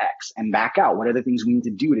to have X, and back out. What are the things we need to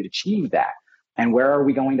do to achieve that? And where are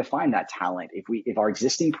we going to find that talent? If our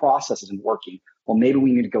existing process isn't working, well, maybe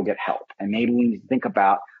we need to go get help. And maybe we need to think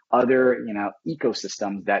about other,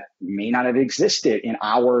 ecosystems that may not have existed in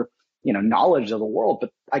our, knowledge of the world, but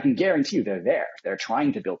I can guarantee you they're there. They're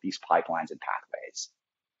trying to build these pipelines and pathways.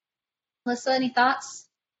 Melissa, any thoughts?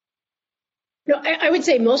 No, I would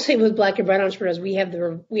say mostly with Black and brown entrepreneurs, we have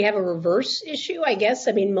a reverse issue, I guess.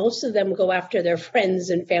 I mean, most of them go after their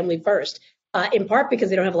friends and family first, in part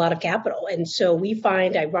because they don't have a lot of capital. And so we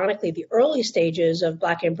find, ironically, the early stages of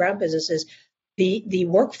Black and brown businesses, the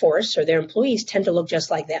workforce or their employees tend to look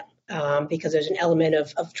just like them because there's an element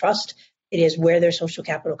of trust. It is where their social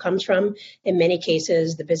capital comes from. In many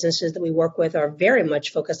cases, the businesses that we work with are very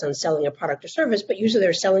much focused on selling a product or service, but usually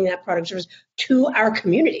they're selling that product or service to our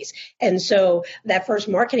communities. And so that first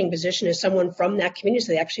marketing position is someone from that community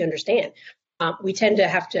so they actually understand. We tend to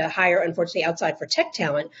have to hire, unfortunately, outside for tech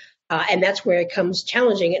talent. And that's where it becomes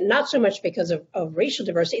challenging, and not so much because of racial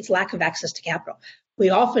diversity, it's lack of access to capital.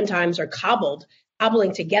 We oftentimes are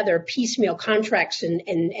cobbling together piecemeal contracts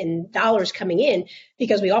and dollars coming in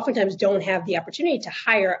because we oftentimes don't have the opportunity to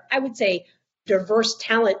hire, I would say, diverse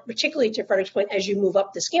talent, particularly to Frederick's point, as you move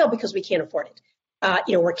up the scale because we can't afford it.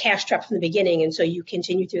 We're cash strapped from the beginning. And so you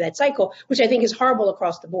continue through that cycle, which I think is horrible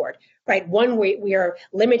across the board, right? One, we are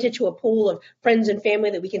limited to a pool of friends and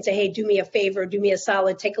family that we can say, hey, do me a favor, do me a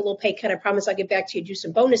solid, take a little pay cut. I promise I'll get back to you, do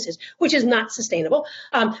some bonuses, which is not sustainable.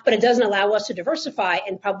 But it doesn't allow us to diversify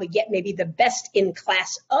and probably get maybe the best in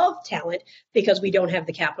class of talent because we don't have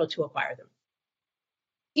the capital to acquire them.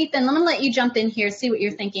 Ethan, I'm going to let you jump in here, see what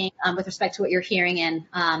you're thinking with respect to what you're hearing and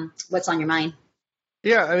what's on your mind.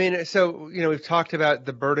 Yeah, I mean, so, we've talked about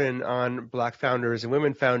the burden on Black founders and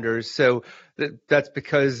women founders. So that's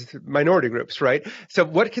because minority groups, right? So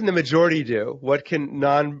what can the majority do? What can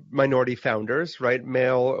non-minority founders, right,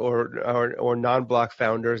 male or non-Black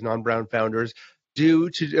founders, non-brown founders do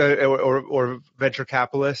to, or venture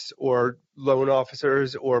capitalists or loan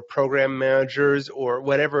officers or program managers or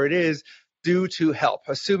whatever it is, do to help,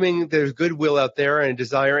 assuming there's goodwill out there and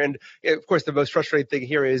desire. And of course, the most frustrating thing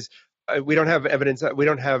here is we don't have evidence. We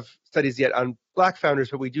don't have studies yet on Black founders,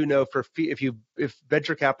 but we do know if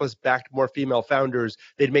venture capitalists backed more female founders,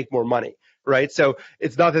 they'd make more money, right? So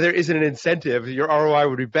it's not that there isn't an incentive. Your ROI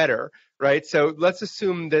would be better, right? So let's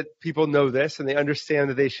assume that people know this and they understand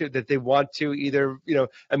that they want to either,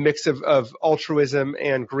 a mix of altruism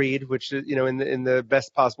and greed, which is, in the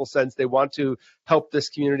best possible sense, they want to help this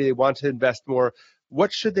community. They want to invest more.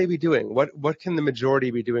 What should they be doing? What can the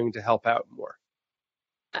majority be doing to help out more?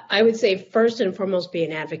 I would say first and foremost, be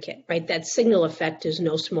an advocate, right? That signal effect is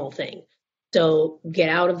no small thing. So get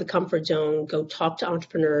out of the comfort zone, go talk to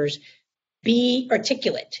entrepreneurs, be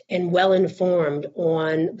articulate and well-informed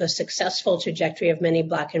on the successful trajectory of many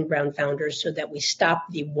Black and brown founders so that we stop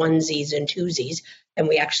the onesies and twosies and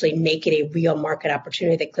we actually make it a real market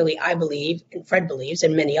opportunity that clearly I believe and Fred believes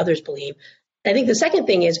and many others believe. I think the second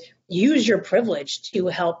thing is use your privilege to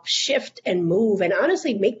help shift and move and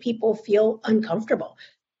honestly make people feel uncomfortable.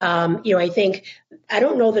 I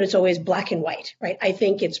don't know that it's always black and white, right? I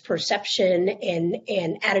think it's perception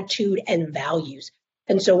and attitude and values.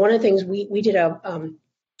 And so one of the things we did a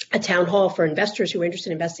town hall for investors who were interested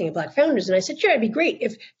in investing in Black founders. And I said, sure, it'd be great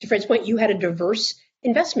if, to Fred's point, you had a diverse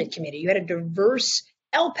investment committee, you had a diverse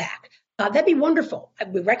LPAC, that'd be wonderful.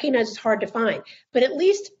 We recognize it's hard to find, but at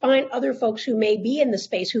least find other folks who may be in the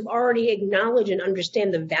space who've already acknowledged and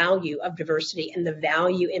understand the value of diversity and the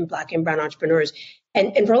value in Black and brown entrepreneurs.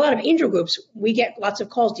 And for a lot of angel groups, we get lots of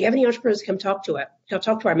calls. Do you have any entrepreneurs to come talk to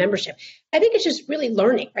our membership? I think it's just really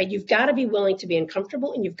learning, right? You've got to be willing to be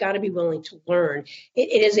uncomfortable, and you've got to be willing to learn.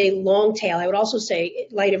 It is a long tail. I would also say,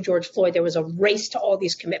 in light of George Floyd, there was a race to all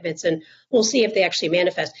these commitments, and we'll see if they actually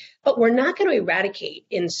manifest. But we're not going to eradicate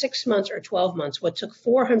in 6 months or 12 months what took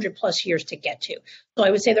 400 plus years to get to. So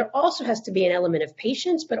I would say there also has to be an element of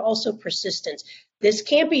patience, but also persistence. This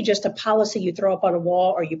can't be just a policy you throw up on a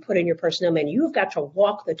wall or you put in your personnel manual. You've got to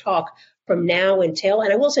walk the talk from now until,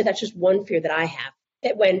 and I will say that's just one fear that I have,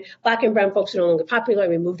 that when Black and brown folks are no longer popular,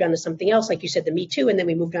 we moved on to something else, like you said, the Me Too, and then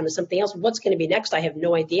we moved on to something else. What's going to be next? I have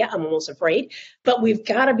no idea. I'm almost afraid. But we've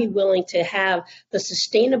got to be willing to have the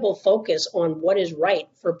sustainable focus on what is right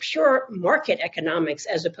for pure market economics,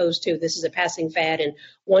 as opposed to this is a passing fad, and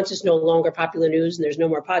once it's no longer popular news and there's no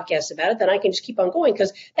more podcasts about it, then I can just keep on going,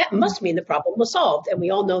 because that must mean the problem was solved. And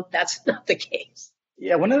we all know that's not the case.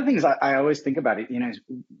 Yeah, one of the things I always think about it, is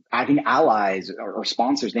I think allies or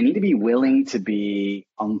sponsors, they need to be willing to be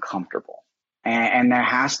uncomfortable. And there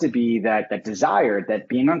has to be that desire that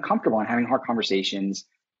being uncomfortable and having hard conversations,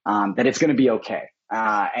 that it's going to be okay.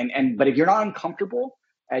 But if you're not uncomfortable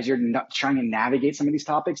as you're not trying to navigate some of these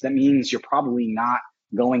topics, that means you're probably not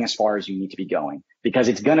going as far as you need to be going, because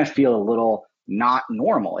it's going to feel a little not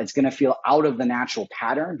normal. It's going to feel out of the natural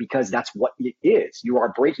pattern, because that's what it is. You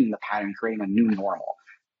are breaking the pattern, creating a new normal.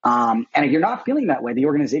 And if you're not feeling that way, the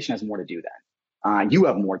organization has more to do then. You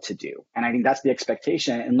have more to do. And I think that's the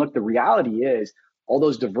expectation. And look, the reality is all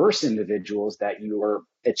those diverse individuals that you are,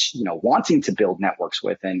 wanting to build networks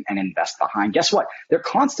with and invest behind, guess what? They're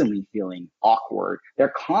constantly feeling awkward.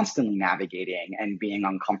 They're constantly navigating and being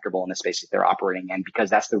uncomfortable in the spaces they're operating in,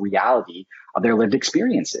 because that's the reality of their lived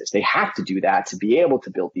experiences. They have to do that to be able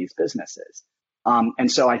to build these businesses.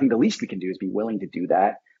 And so I think the least we can do is be willing to do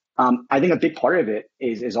that. I think a big part of it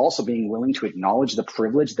is also being willing to acknowledge the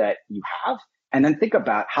privilege that you have, and then think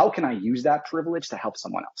about how can I use that privilege to help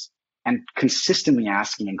someone else, and consistently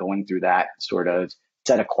asking and going through that sort of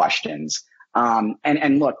set of questions.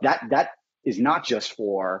 And look, that is not just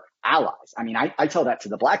for allies. I mean, I tell that to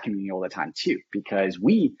the Black community all the time too, because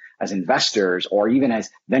we as investors or even as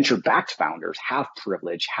venture-backed founders have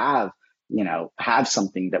privilege, have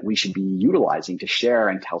something that we should be utilizing to share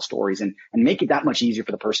and tell stories and make it that much easier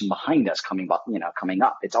for the person behind us coming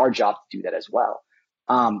up. It's our job to do that as well.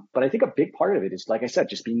 But I think a big part of it is, like I said,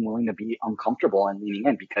 just being willing to be uncomfortable and leaning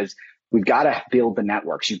in, because we've got to build the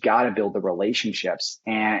networks. You've got to build the relationships,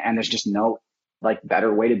 and there's just no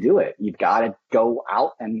better way to do it. You've got to go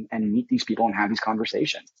out and meet these people and have these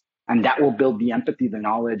conversations. And that will build the empathy, the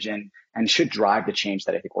knowledge, and should drive the change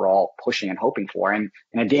that I think we're all pushing and hoping for. And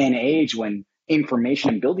in a day and age when information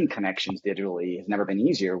and building connections digitally has never been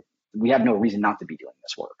easier, we have no reason not to be doing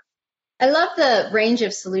this work. I love the range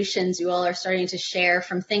of solutions you all are starting to share,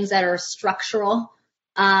 from things that are structural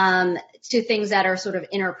to things that are sort of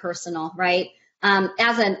interpersonal, right?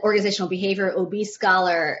 As an organizational behavior OB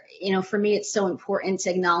scholar, for me, it's so important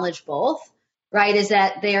to acknowledge both, right? Is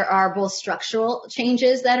that there are both structural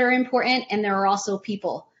changes that are important, and there are also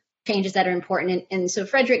people changes that are important. And so,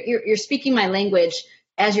 Frederick, you're speaking my language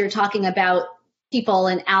as you're talking about people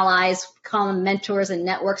and allies, call them mentors and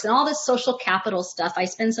networks and all this social capital stuff. I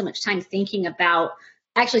spend so much time thinking about,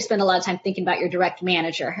 actually spend a lot of time thinking about your direct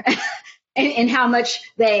manager and how much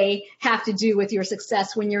they have to do with your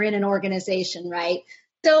success when you're in an organization, right?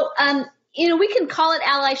 So, we can call it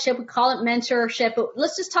allyship, we call it mentorship, but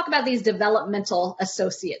let's just talk about these developmental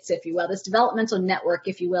associates, if you will, this developmental network,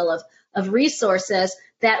 if you will, of resources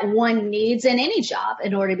that one needs in any job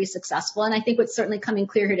in order to be successful. And I think what's certainly coming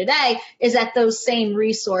clear here today is that those same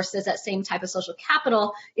resources, that same type of social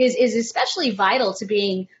capital is especially vital to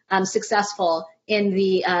being successful in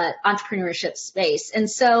the entrepreneurship space.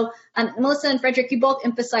 And so, Melissa and Frederick, you both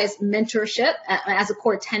emphasize mentorship as a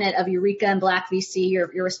core tenet of Eureka and Black VC,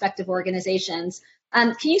 your respective organizations.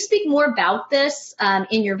 Can you speak more about this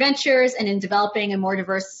in your ventures and in developing a more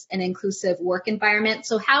diverse and inclusive work environment?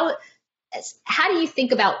 So how do you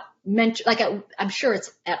think about I'm sure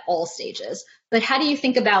it's at all stages, but how do you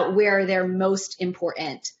think about where they're most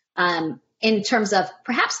important in terms of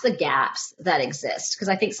perhaps the gaps that exist? Because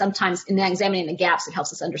I think sometimes in examining the gaps, it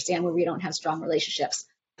helps us understand where we don't have strong relationships.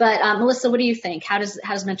 But Melissa, what do you think? How does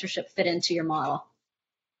mentorship fit into your model?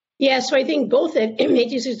 Yeah, so I think both at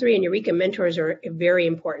 1863 and Eureka mentors are very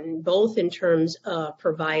important, both in terms of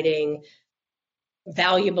providing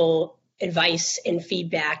valuable advice and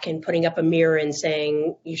feedback and putting up a mirror and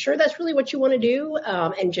saying, you sure that's really what you want to do?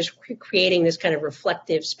 And just creating this kind of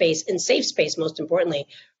reflective space and safe space, most importantly,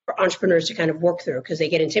 for entrepreneurs to kind of work through, because they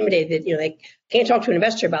get intimidated. They can't talk to an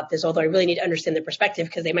investor about this, although I really need to understand the perspective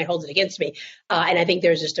because they might hold it against me. And I think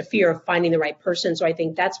there's just a fear of finding the right person. So I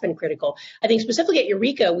think that's been critical. I think specifically at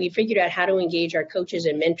Eureka, we figured out how to engage our coaches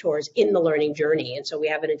and mentors in the learning journey. And so we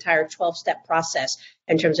have an entire 12-step process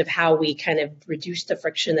in terms of how we kind of reduce the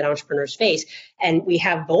friction that entrepreneurs face. And we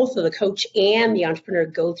have both of the coach and the entrepreneur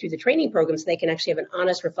go through the training program so they can actually have an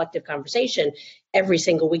honest, reflective conversation every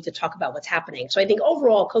single week to talk about what's happening. So I think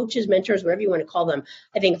overall, coaches, mentors, whatever you want to call them,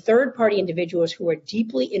 I think third-party individuals who are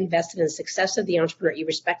deeply invested in the success of the entrepreneur,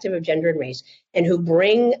 irrespective of gender and race, and who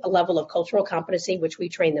bring a level of cultural competency, which we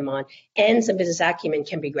train them on, and some business acumen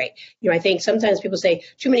can be great. I think sometimes people say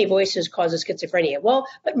too many voices causes schizophrenia. Well,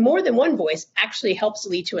 but more than one voice actually helps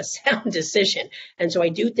lead to a sound decision. And so I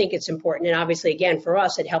do think it's important. And obviously, again, for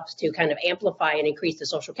us, it helps to kind of amplify and increase the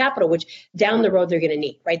social capital, which down the road they're going to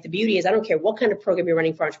need, right? The beauty is I don't care what kind of program you're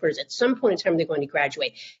running for entrepreneurs, at some point in time, they're going to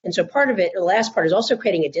graduate. And so part of it, the last part, is also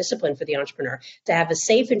creating a discipline for the entrepreneur to have a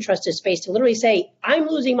safe and trusted space to literally say, I'm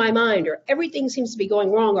losing my mind, or everything seems to be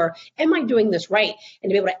going wrong, or am I doing this right? And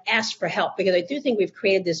to be able to ask for help, because I do think we've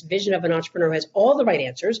created this vision of an entrepreneur who has all the right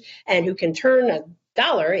answers and who can turn a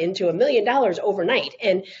dollar into $1 million overnight.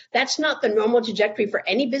 And that's not the normal trajectory for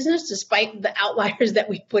any business, despite the outliers that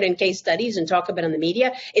we put in case studies and talk about in the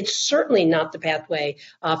media. It's certainly not the pathway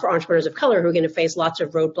for entrepreneurs of color who are going to face lots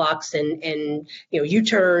of roadblocks and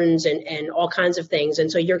U-turns and all kinds of things. And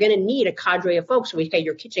so you're going to need a cadre of folks, we've got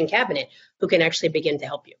your kitchen cabinet, who can actually begin to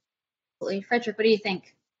help you. Absolutely. Frederick, what do you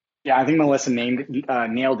think? Yeah, I think Melissa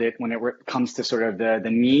nailed it when it comes to sort of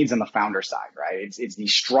the needs on the founder side, right? It's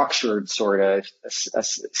these structured sort of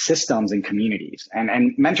systems and communities,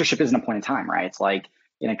 and mentorship isn't a point in time, right? It's like,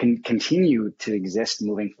 it can continue to exist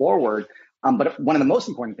moving forward. But one of the most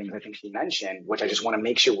important things I think she mentioned, which I just want to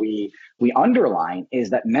make sure we underline,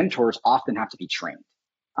 is that mentors often have to be trained.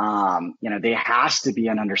 There has to be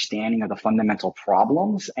an understanding of the fundamental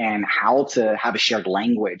problems and how to have a shared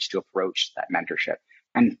language to approach that mentorship.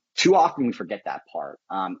 And too often we forget that part,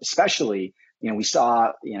 especially, we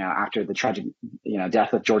saw, after the tragic,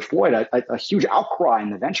 death of George Floyd, a huge outcry in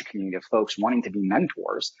the venture community of folks wanting to be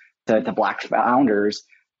mentors to Black founders.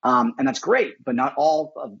 And that's great, but not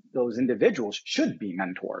all of those individuals should be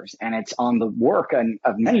mentors. And it's on the work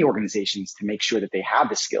of many organizations to make sure that they have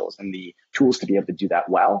the skills and the tools to be able to do that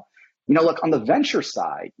well. Look, on the venture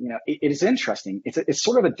side, it is interesting. It's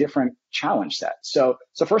sort of a different challenge set. So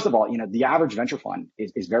first of all, the average venture fund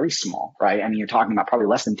is very small, right? I mean, you're talking about probably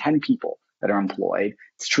less than 10 people that are employed.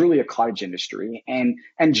 It's truly a cottage industry. And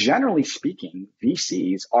generally speaking,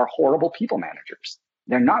 VCs are horrible people managers.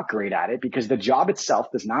 They're not great at it because the job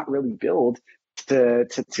itself does not really build to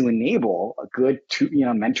enable a good,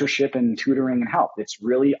 mentorship and tutoring and help. It's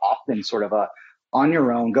really often sort of a on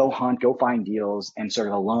your own, go hunt, go find deals, and sort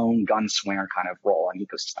of a lone gunslinger kind of role and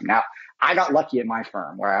ecosystem. Now, I got lucky at my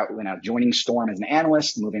firm where joining Storm as an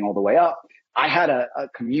analyst, moving all the way up, I had a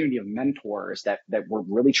community of mentors that were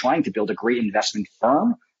really trying to build a great investment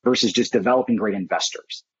firm versus just developing great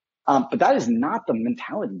investors. But that is not the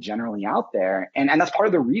mentality generally out there. And that's part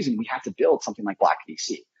of the reason we had to build something like Black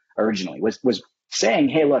VC originally, was saying,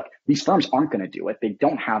 hey, look, these firms aren't going to do it. They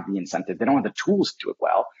don't have the incentive. They don't have the tools to do it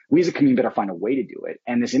well. We as a community better find a way to do it.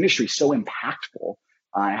 And this industry is so impactful.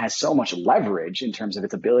 It has so much leverage in terms of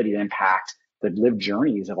its ability to impact the lived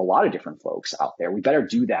journeys of a lot of different folks out there. We better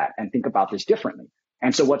do that and think about this differently.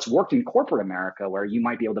 And so what's worked in corporate America, where you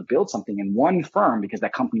might be able to build something in one firm because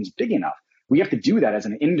that company is big enough, we have to do that as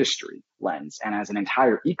an industry lens and as an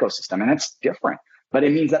entire ecosystem. And that's different. But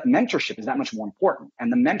it means that mentorship is that much more important.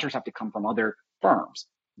 And the mentors have to come from other firms.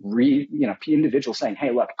 Individuals saying,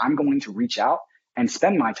 hey, look, I'm going to reach out and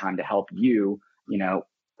spend my time to help you,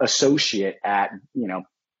 associate at,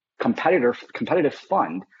 competitive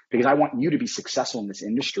fund, because I want you to be successful in this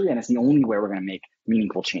industry. And it's the only way we're going to make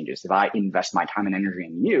meaningful changes if I invest my time and energy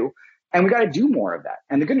in you. And we got to do more of that.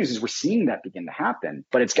 And the good news is we're seeing that begin to happen,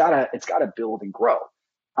 but it's got to build and grow.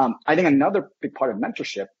 I think another big part of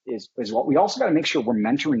mentorship is what we also got to make sure we're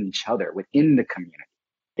mentoring each other within the community.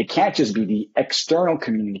 It can't just be the external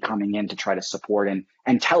community coming in to try to support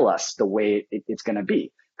and tell us the way it's going to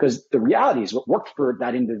be. Because the reality is what worked for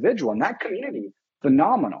that individual and that community,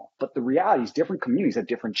 phenomenal. But the reality is different communities have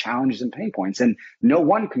different challenges and pain points. And no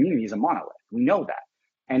one community is a monolith. We know that.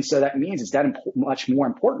 And so that means it's that much more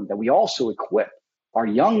important that we also equip our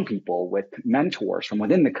young people with mentors from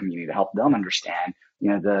within the community to help them understand,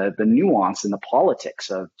 the nuance and the politics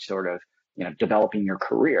of sort of, developing your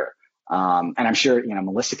career. And I'm sure,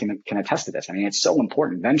 Melissa can attest to this. I mean, it's so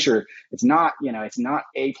important. Venture, it's not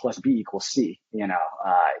A plus B equals C,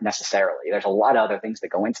 necessarily. There's a lot of other things that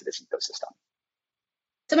go into this ecosystem.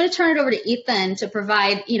 So I'm going to turn it over to Ethan to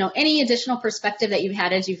provide, any additional perspective that you've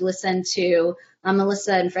had as you've listened to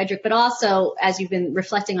Melissa and Frederick, but also as you've been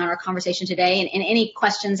reflecting on our conversation today, and any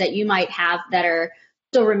questions that you might have that are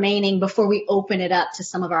still remaining before we open it up to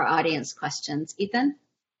some of our audience questions. Ethan?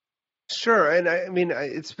 Sure. And I mean,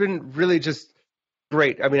 it's been really just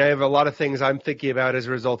great. I mean, I have a lot of things I'm thinking about as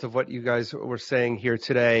a result of what you guys were saying here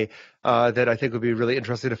today that I think would be really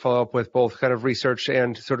interesting to follow up with, both kind of research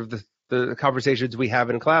and sort of the conversations we have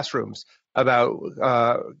in classrooms about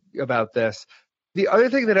this. The other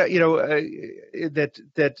thing that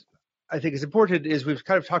that I think is important is we've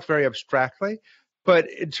kind of talked very abstractly,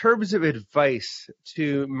 but in terms of advice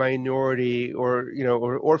to minority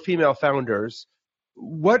or female founders,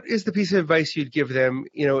 what is the piece of advice you'd give them,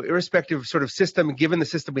 irrespective of sort of system, given the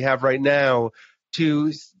system we have right now,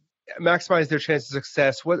 to maximize their chance of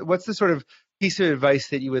success? What's the sort of piece of advice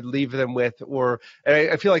that you would leave them with?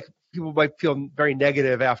 I feel like people might feel very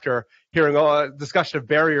negative after hearing all discussion of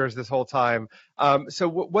barriers this whole time. So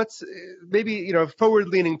what's maybe,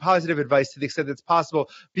 forward-leaning positive advice to the extent that's possible,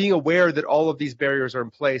 being aware that all of these barriers are in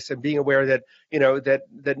place, and being aware that,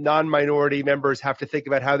 that non-minority members have to think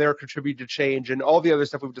about how they're contributing to change, and all the other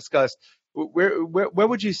stuff we've discussed. What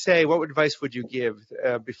would you say, what advice would you give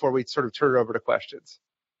before we sort of turn it over to questions?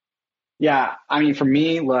 Yeah, I mean, for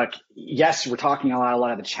me, look, yes, we're talking a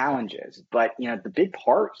lot of the challenges, but the big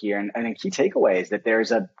part here and the key takeaway is that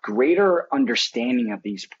there's a greater understanding of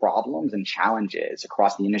these problems and challenges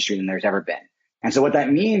across the industry than there's ever been. And so what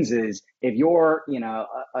that means is if you're,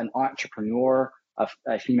 an entrepreneur,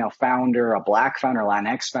 a female founder, a Black founder, a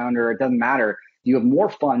Latinx founder, it doesn't matter. You have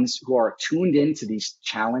more funds who are tuned into these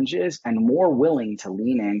challenges and more willing to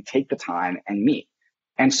lean in, take the time, and meet.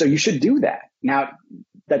 And so you should do that. Now,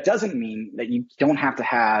 that doesn't mean that you don't have to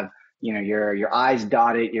have, your I's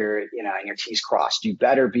dotted, and your T's crossed. You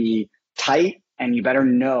better be tight, and you better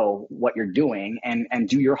know what you're doing and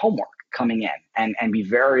do your homework coming in and be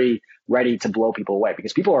very ready to blow people away,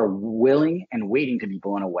 because people are willing and waiting to be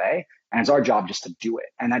blown away. And it's our job just to do it.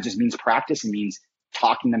 And that just means practice. It means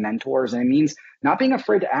talking to mentors, and it means not being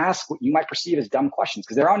afraid to ask what you might perceive as dumb questions,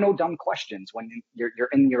 because there are no dumb questions when you're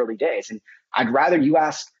in the early days. And I'd rather you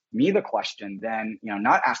ask me the question than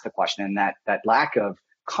not ask the question, and that lack of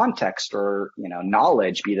context or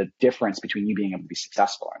knowledge be the difference between you being able to be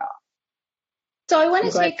successful or not. So I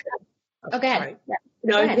want to take. Oh, go ahead. Yeah.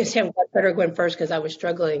 No, I was going to say I'm glad Frederick went first, because I was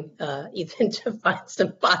struggling, Ethan, to find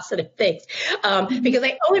some positive things, because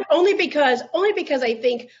only because I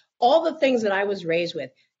think all the things that I was raised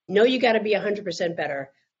with. Know you got to be 100%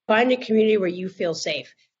 better. Find a community where you feel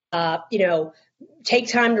safe.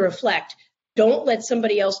 Take time to reflect. Don't let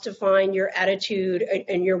somebody else define your attitude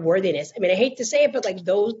and your worthiness. I mean, I hate to say it, but like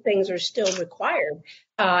those things are still required.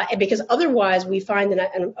 And because otherwise we find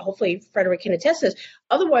that, and hopefully Frederick can attest to this,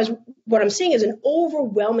 otherwise what I'm seeing is an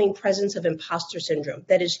overwhelming presence of imposter syndrome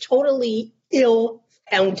that is totally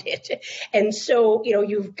ill-founded. And so,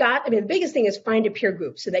 you've got, the biggest thing is find a peer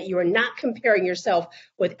group so that you are not comparing yourself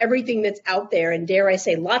with everything that's out there. And dare I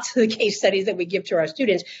say, lots of the case studies that we give to our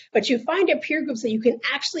students, but you find a peer group so you can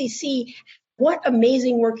actually see what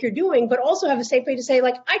amazing work you're doing, but also have a safe way to say,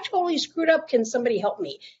 like, I totally screwed up. Can somebody help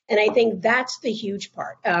me? And I think that's the huge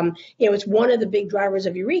part. It's one of the big drivers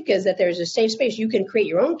of Eureka is that there's a safe space. You can create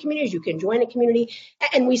your own communities. You can join a community.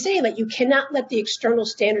 And we say that you cannot let the external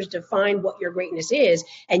standards define what your greatness is.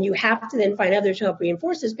 And you have to then find others to help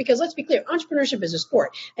reinforce this, because let's be clear, entrepreneurship is a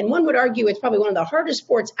sport. And one would argue it's probably one of the hardest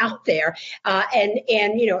sports out there. And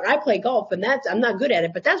I play golf, and I'm not good at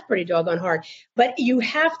it, but that's pretty doggone hard. But you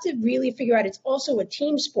have to really figure out it's also a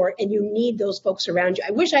team sport, and you need those folks around you.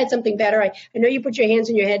 I wish I had something better. I know you put your hands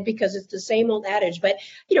in your head because it's the same old adage, but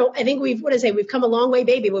I think we've come a long way,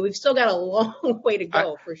 baby, but we've still got a long way to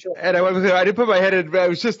go for sure. And I didn't put my head in. I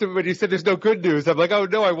was just, when you said there's no good news, I'm like, oh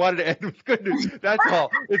no, I wanted to end with good news. That's all.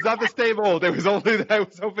 It's not the same old. It was only that I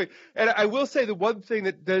was hoping. And I will say the one thing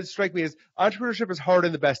that does strike me is entrepreneurship is hard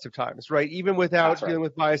in the best of times, right? Even without dealing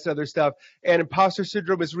with bias and other stuff. And imposter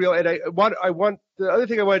syndrome is real. And I want the other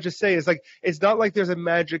thing I want to just say is, like, it's not like there's a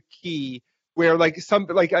magic key where, like,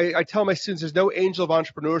 I tell my students, there's no angel of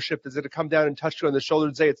entrepreneurship that's going to come down and touch you on the shoulder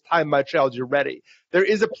and say, it's time, my child, you're ready. There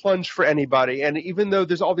is a plunge for anybody. And even though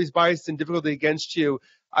there's all these biases and difficulty against you,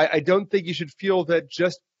 I don't think you should feel that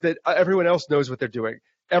that everyone else knows what they're doing.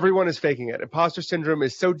 Everyone is faking it. Imposter syndrome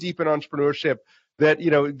is so deep in entrepreneurship that,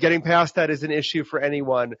 getting past that is an issue for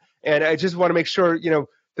anyone. And I just want to make sure,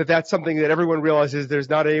 that that's something that everyone realizes. There's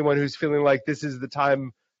not anyone who's feeling like this is the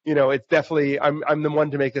time it's definitely, I'm the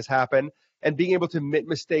one to make this happen. And being able to admit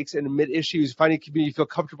mistakes and admit issues, finding a community you feel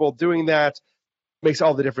comfortable doing that makes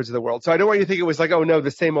all the difference in the world. So I don't want you to think it was like, oh no,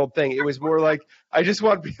 the same old thing. It was more like, I just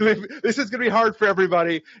want people, this is going to be hard for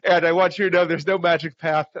everybody. And I want you to know there's no magic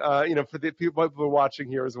path, for the people who are watching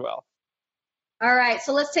here as well. All right,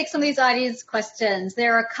 so let's take some of these audience questions.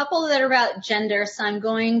 There are a couple that are about gender, so I'm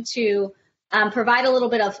going to provide a little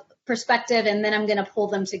bit of perspective, and then I'm going to pull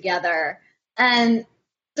them together. And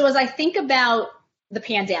so as I think about the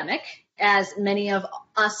pandemic, as many of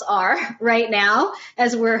us are right now,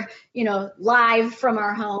 as we're, live from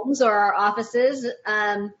our homes or our offices,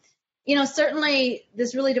 certainly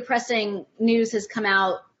this really depressing news has come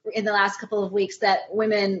out in the last couple of weeks that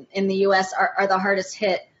women in the U.S. are the hardest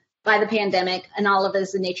hit by the pandemic, and all of it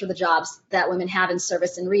is the nature of the jobs that women have in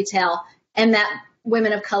service and retail, and that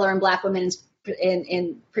women of color and Black women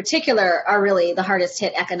in particular are really the hardest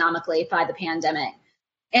hit economically by the pandemic.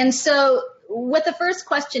 And so what the first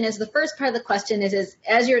part of the question is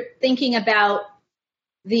as you're thinking about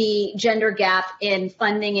the gender gap in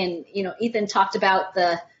funding, and Ethan talked about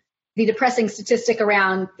the depressing statistic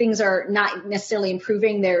around things are not necessarily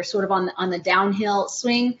improving, they're sort of on the downhill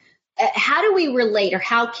swing. How do we relate, or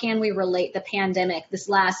how can we relate the pandemic this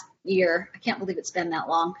last year? I can't believe it's been that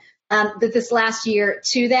long, but this last year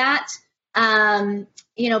to that.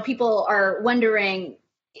 People are wondering,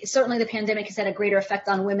 certainly the pandemic has had a greater effect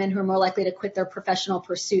on women who are more likely to quit their professional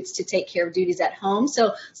pursuits to take care of duties at home.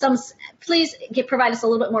 So please provide us a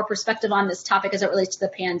little bit more perspective on this topic as it relates to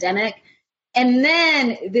the pandemic. And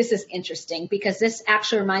then this is interesting because this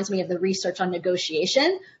actually reminds me of the research on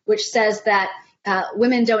negotiation, which says that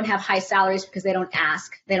women don't have high salaries because they don't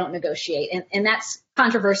ask, they don't negotiate. And that's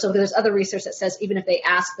controversial because there's other research that says even if they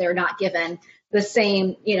ask, they're not given the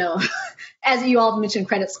same, as you all mentioned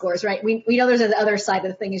credit scores, right? We know there's the other side of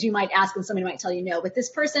the thing is you might ask and somebody might tell you no. But this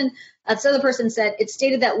other person said, it's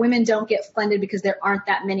stated that women don't get funded because there aren't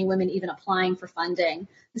that many women even applying for funding.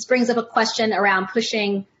 This brings up a question around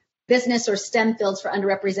pushing business or STEM fields for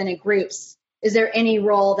underrepresented groups. Is there any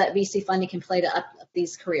role that VC funding can play to up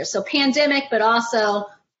these careers? So pandemic, but also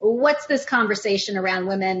what's this conversation around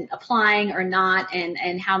women applying or not,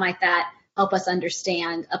 and how might that help us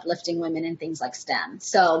understand uplifting women in things like STEM?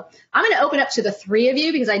 So I'm going to open up to the three of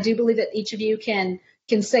you because I do believe that each of you can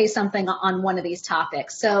say something on one of these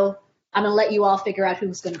topics. So I'm going to let you all figure out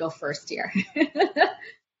who's going to go first here.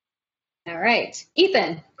 All right,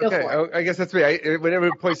 Ethan, go for it. I guess that's me. Whenever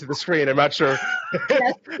it points to the screen, I'm not sure. Is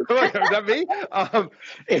that me?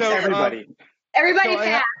 It's everybody. Everybody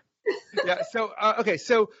fast. Yeah. So, okay.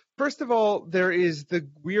 So first of all, there is the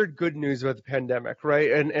weird good news about the pandemic,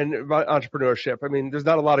 right? And about entrepreneurship. I mean, there's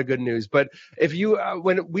not a lot of good news, but if you,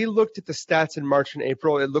 when we looked at the stats in March and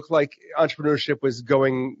April, it looked like entrepreneurship was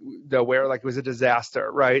going nowhere, like it was a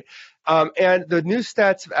disaster, right? And the new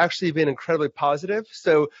stats have actually been incredibly positive.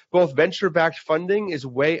 So both venture-backed funding is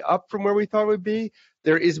way up from where we thought it would be.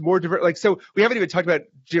 There is more so we haven't even talked about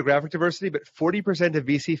geographic diversity, but 40% of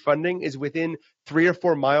VC funding is within 3 or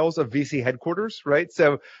 4 miles of VC headquarters, right?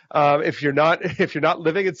 So if you're not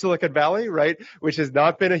living in Silicon Valley, right, which has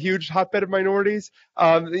not been a huge hotbed of minorities,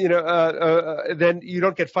 then you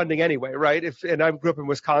don't get funding anyway, right? And I grew up in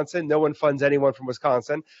Wisconsin, no one funds anyone from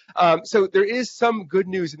Wisconsin. So there is some good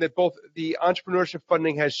news in that both the entrepreneurship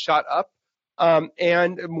funding has shot up.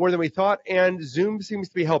 And more than we thought, and Zoom seems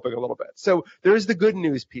to be helping a little bit. So there is the good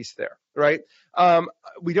news piece there, right?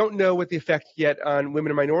 We don't know what the effect yet on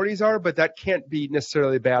women and minorities are, but that can't be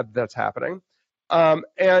necessarily bad that's happening.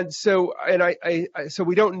 So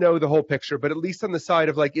we don't know the whole picture, but at least on the side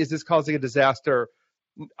of like, is this causing a disaster?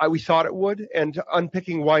 We thought it would, and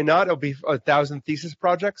unpicking why not, it'll be 1,000 thesis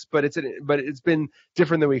projects, but it's been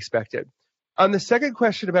different than we expected. On the second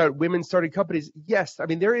question about women starting companies, yes, I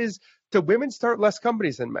mean so women start less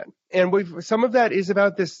companies than men, and some of that is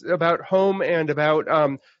about home and about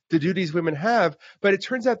the duties women have. But it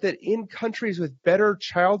turns out that in countries with better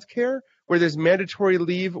childcare, where there's mandatory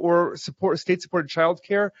leave or state-supported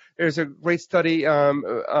childcare, there's a great study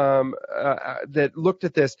that looked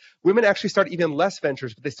at this. Women actually start even less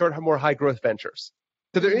ventures, but they start more high-growth ventures.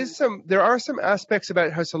 So there are some aspects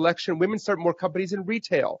about how women start more companies in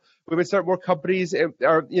retail. Women start more companies in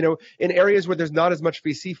areas where there's not as much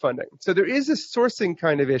VC funding. So there is a sourcing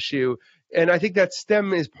kind of issue. And I think that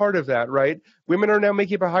STEM is part of that, right? Women are now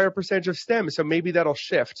making up a higher percentage of STEM. So maybe that'll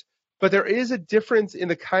shift. But there is a difference in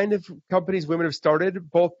the kind of companies women have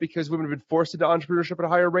started, both because women have been forced into entrepreneurship at a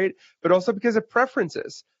higher rate, but also because of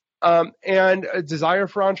preferences. And a desire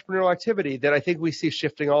for entrepreneurial activity that I think we see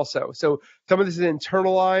shifting also. So some of this is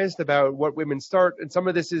internalized about what women start, and some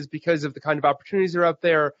of this is because of the kind of opportunities that are out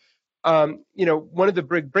there. One of the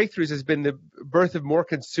big breakthroughs has been the birth of more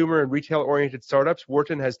consumer and retail-oriented startups.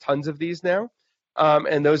 Wharton has tons of these now,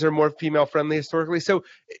 and those are more female-friendly historically. So,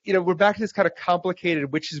 we're back to this kind of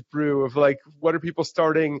complicated witch's brew of like, what are people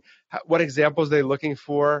starting? What examples are they looking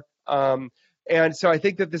for? And so I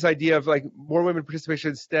think that this idea of like more women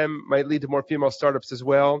participation in STEM might lead to more female startups as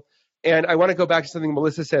well. And I want to go back to something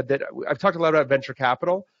Melissa said, that I've talked a lot about venture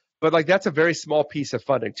capital, but like that's a very small piece of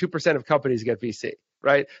funding. 2% of companies get VC,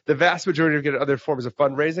 right? The vast majority get other forms of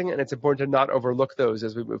fundraising, and it's important to not overlook those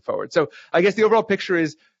as we move forward. So I guess the overall picture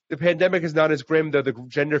is the pandemic is not as grim, though the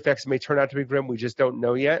gender effects may turn out to be grim. We just don't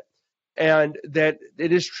know yet. And that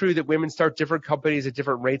it is true that women start different companies at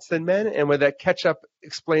different rates than men. And when that catch up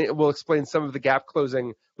will explain some of the gap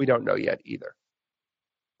closing we don't know yet either.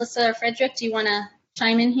 Melissa or Frederick, do you want to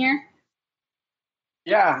chime in here?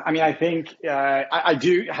 Yeah, I mean, I think I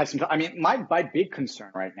do have some. I mean, my big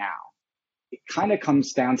concern right now, it kind of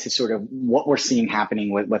comes down to sort of what we're seeing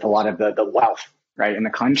happening with a lot of the wealth, right, in the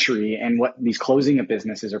country, and what these closing of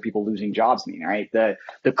businesses or people losing jobs mean, right?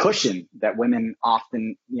 The cushion that women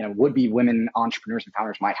often, would-be women entrepreneurs and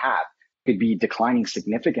founders might have could be declining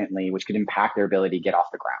significantly, which could impact their ability to get off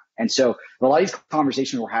the ground. And so a lot of these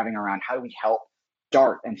conversations we're having around how do we help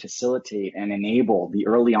start and facilitate and enable the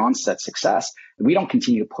early onset success, we don't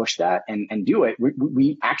continue to push that and do it.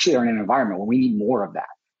 We actually are in an environment where we need more of that.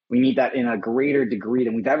 We need that in a greater degree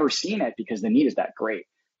than we've ever seen it, because the need is that great.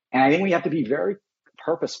 And I think we have to be very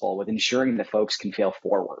purposeful with ensuring that folks can fail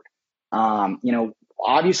forward.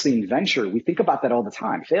 Obviously in venture, we think about that all the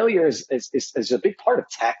time. Failure is a big part of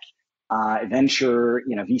tech, venture,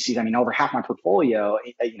 VCs. I mean, over half my portfolio,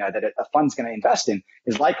 that a fund's going to invest in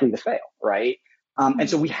is likely to fail, right? And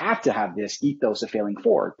so we have to have this ethos of failing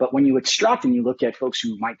forward. But when you extract and you look at folks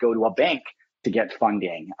who might go to a bank to get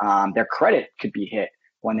funding, their credit could be hit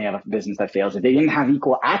when they have a business that fails. If they didn't have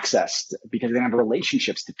equal access because they didn't have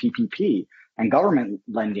relationships to PPP and government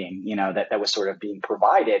lending, that was sort of being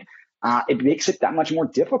provided, it makes it that much more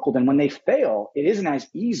difficult. And when they fail, it isn't as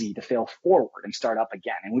easy to fail forward and start up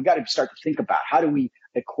again. And we've got to start to think about how do we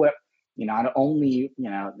equip not only,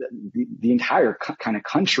 the entire kind of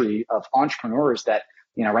country of entrepreneurs that,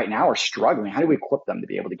 right now are struggling. How do we equip them to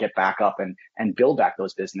be able to get back up and build back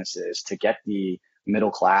those businesses, to get the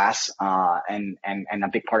middle class and a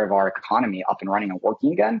big part of our economy up and running and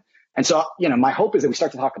working again? And so, my hope is that we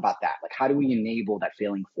start to talk about that. Like, how do we enable that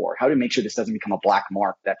failing forward? How do we make sure this doesn't become a black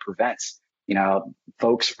mark that prevents,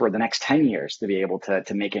 folks for the next 10 years to be able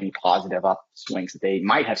to make any positive upswings that they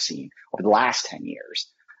might have seen over the last 10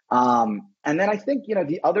 years? And then I think,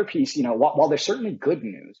 the other piece, while there's certainly good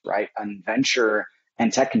news, right, on venture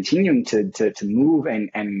and tech continuing to move and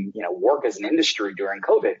work as an industry during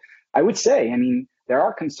COVID, I would say, I mean, there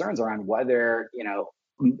are concerns around whether,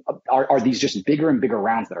 are these just bigger and bigger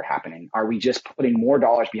rounds that are happening? Are we just putting more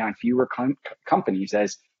dollars behind fewer companies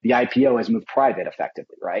as the IPO has moved private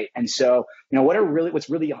effectively, right? And so, what's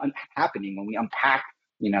really happening when we unpack,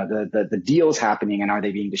 the deals happening and are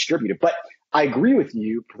they being distributed? But I agree with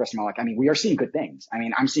you, Professor Malik. I mean, we are seeing good things. I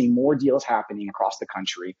mean, I'm seeing more deals happening across the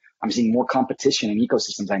country. I'm seeing more competition in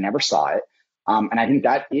ecosystems. I never saw it. And I think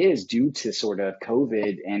that is due to sort of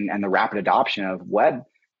COVID and the rapid adoption of web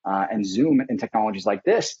and Zoom and technologies like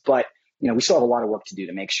this. But, we still have a lot of work to do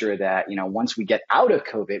to make sure that, once we get out of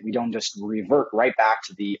COVID, we don't just revert right back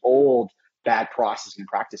to the old bad processes and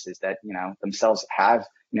practices that, themselves have,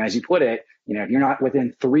 as you put it, if you're not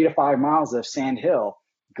within 3 to 5 miles of Sand Hill,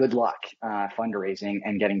 good luck fundraising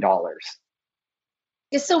and getting dollars.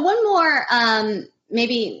 Yeah, so one more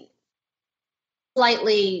maybe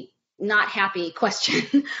slightly not happy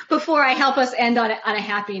question before I help us end on a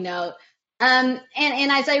happy note. And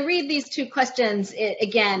as I read these two questions, it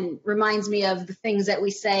again reminds me of the things that we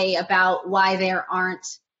say about why there aren't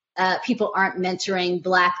people aren't mentoring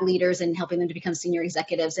Black leaders and helping them to become senior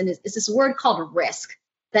executives. And it's this word called risk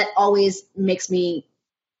that always makes me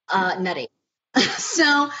nutty.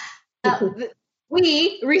 So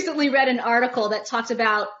we recently read an article that talked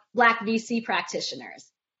about Black VC practitioners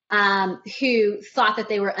who thought that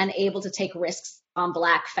they were unable to take risks on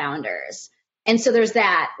Black founders. And so there's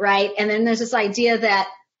that, right? And then there's this idea that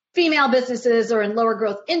female businesses are in lower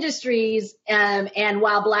growth industries, and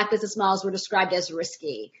while Black business models were described as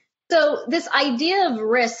risky. So this idea of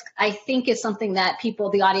risk, I think, is something that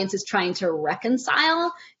the audience is trying to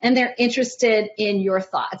reconcile, and they're interested in your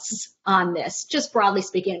thoughts on this, just broadly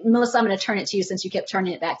speaking. Melissa, I'm going to turn it to you since you kept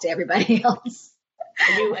turning it back to everybody else.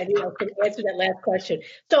 I knew I was going to answer that last question.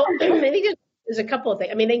 So I think there's a couple of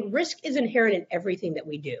things. I mean, I think risk is inherent in everything that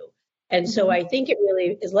we do. And so I think it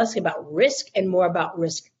really is less about risk and more about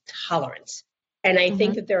risk tolerance. And I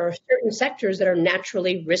think that there are certain sectors that are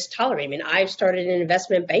naturally risk tolerant. I mean, I've started in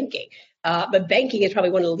investment banking, but banking is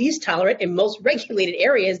probably one of the least tolerant and most regulated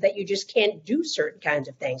areas that you just can't do certain kinds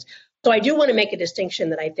of things. So I do want to make a distinction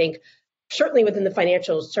that I think certainly within the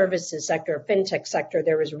financial services sector, fintech sector,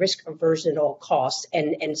 there is risk aversion at all costs,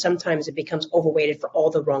 and sometimes it becomes overweighted for all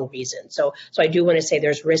the wrong reasons. So I do want to say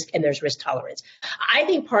there's risk and there's risk tolerance. I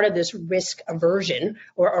think part of this risk aversion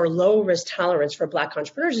or low risk tolerance for Black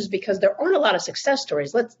entrepreneurs is because there aren't a lot of success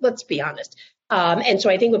stories. Let's be honest. And so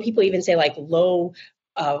I think when people even say like low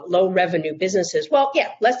revenue businesses. Well,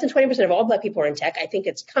 yeah, less than 20% of all Black people are in tech. I think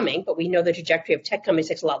it's coming, but we know the trajectory of tech companies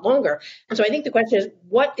takes a lot longer. And so I think the question is,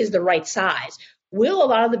 what is the right size? Will a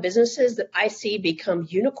lot of the businesses that I see become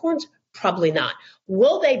unicorns? Probably not.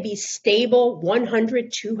 Will they be stable $100,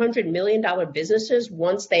 $200 million businesses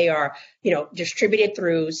once they are, distributed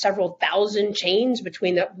through several thousand chains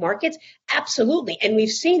between the markets? Absolutely. And we've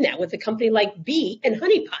seen that with a company like Bee and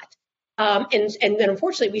Honeypot. And then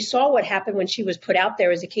unfortunately, we saw what happened when she was put out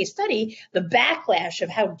there as a case study, the backlash of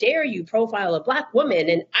how dare you profile a Black woman.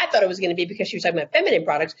 And I thought it was going to be because she was talking about feminine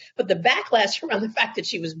products, but the backlash around the fact that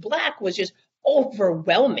she was Black was just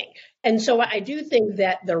overwhelming. And so I do think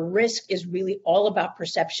that the risk is really all about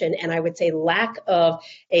perception. And I would say lack of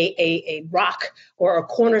a rock or a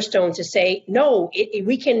cornerstone to say, no,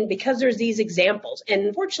 we can, because there's these examples. And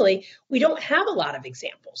unfortunately, we don't have a lot of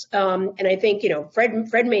examples. And I think,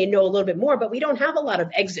 Fred may know a little bit more, but we don't have a lot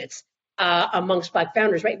of exits amongst Black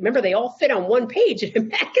founders, right? Remember, they all fit on one page in a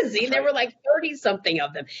magazine. There were like 30 something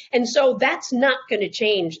of them. And so that's not going to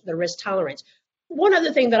change the risk tolerance. One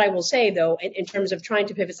other thing that I will say, though, in terms of trying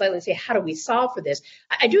to pivot slightly and say, how do we solve for this?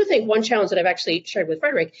 I do think one challenge that I've actually shared with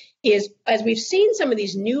Frederick is, as we've seen some of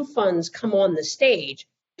these new funds come on the stage,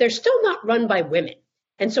 they're still not run by women.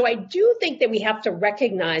 And so I do think that we have to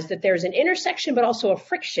recognize that there's an intersection, but also a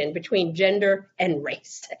friction between gender and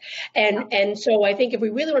race. And so I think if we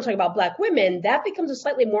really want to talk about Black women, that becomes a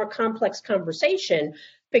slightly more complex conversation,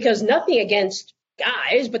 because nothing against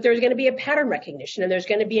guys, but there's going to be a pattern recognition, and there's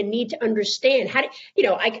going to be a need to understand how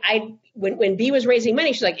to, when Bee was raising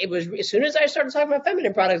money, she's like, it was as soon as I started talking about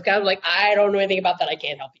feminine products, guys were like, I don't know anything about that. I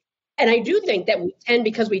can't help you. And I do think that we tend,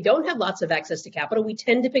 because we don't have lots of access to capital, we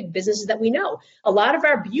tend to pick businesses that we know. A lot of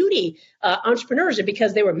our beauty entrepreneurs are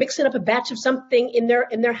because they were mixing up a batch of something in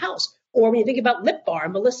their house. Or when you think about Lip Bar,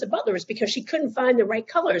 Melissa Butler, is because she couldn't find the right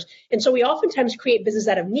colors. And so we oftentimes create business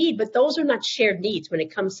out of need, but those are not shared needs when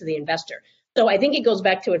it comes to the investor. So I think it goes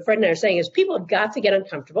back to what Fred and I are saying is people have got to get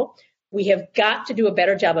uncomfortable. We have got to do a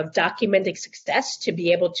better job of documenting success to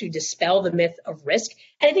be able to dispel the myth of risk.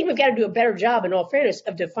 And I think we've got to do a better job, in all fairness,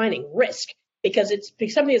 of defining risk, because it's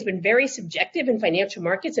something that's been very subjective in financial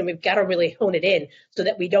markets, and we've got to really hone it in so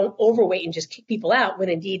that we don't overweight and just kick people out when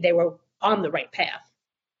indeed they were on the right path.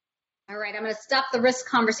 All right, I'm going to stop the risk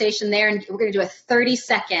conversation there, and we're going to do a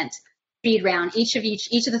 30-second speed round. Each of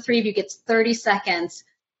the three of you gets 30 seconds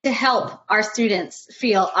to help our students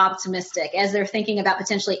feel optimistic as they're thinking about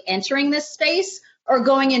potentially entering this space or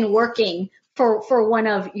going and working for one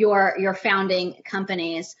of your founding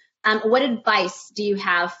companies. What advice do you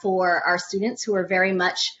have for our students who are very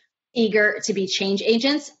much eager to be change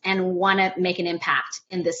agents and want to make an impact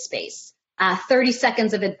in this space? 30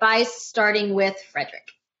 seconds of advice, starting with Frederick.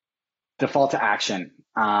 Default to action.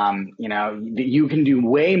 You can do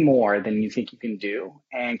way more than you think you can do,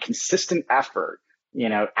 and consistent effort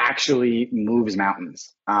actually moves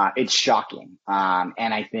mountains. It's shocking.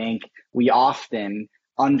 And I think we often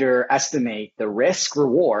underestimate the risk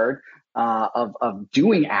reward of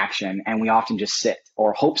doing action. And we often just sit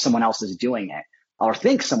or hope someone else is doing it or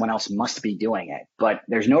think someone else must be doing it. But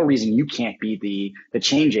there's no reason you can't be the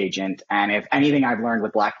change agent. And if anything I've learned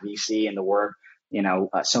with Black VC and the work,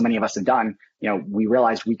 so many of us have done, we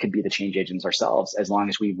realized we could be the change agents ourselves as long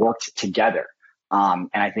as we worked together. And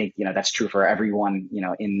I think, that's true for everyone,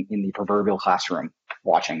 in the proverbial classroom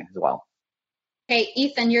watching as well. Okay,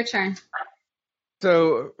 Ethan, your turn.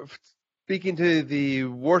 So speaking to the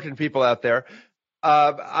Wharton people out there,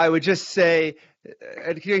 I would just say,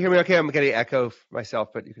 can you hear me okay? I'm getting echo myself,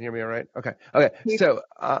 but you can hear me all right? Okay.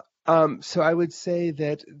 So I would say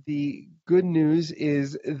that the good news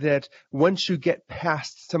is that once you get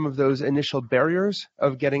past some of those initial barriers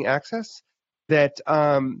of getting access, that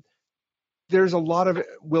there's a lot of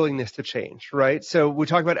willingness to change, right? So we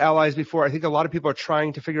talked about allies before. I think a lot of people are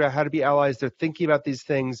trying to figure out how to be allies. They're thinking about these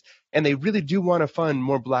things, and they really do want to fund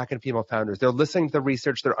more Black and female founders. They're listening to the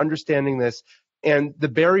research. They're understanding this. And the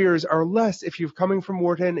barriers are less if you're coming from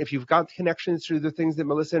Wharton, if you've got connections to the things that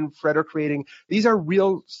Melissa and Fred are creating. These are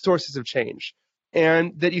real sources of change.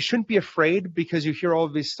 and that you shouldn't be afraid because you hear all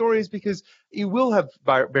of these stories, because you will have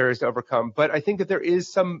barriers to overcome. But I think that there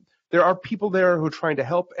are people there who are trying to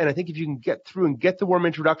help. And I think if you can get through and get the warm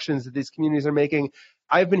introductions that these communities are making,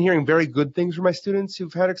 I've been hearing very good things from my students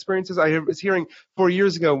who've had experiences. I was hearing 4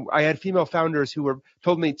 years ago, I had female founders who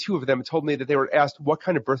told me that they were asked what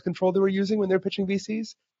kind of birth control they were using when they were pitching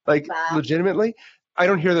VCs, legitimately. I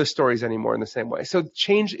don't hear those stories anymore in the same way. So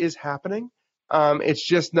change is happening. It's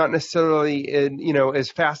just not necessarily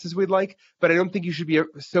as fast as we'd like, but I don't think you should be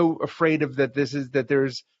so afraid of that.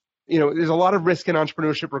 There's a lot of risk in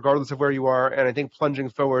entrepreneurship regardless of where you are. And I think plunging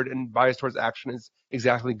forward and bias towards action is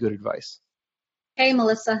exactly good advice. Hey,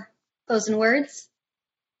 Melissa, closing words?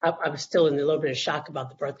 I was still in a little bit of shock about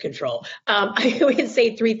the birth control. I would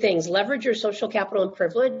say 3 things. Leverage your social capital and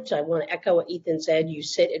privilege. I want to echo what Ethan said. You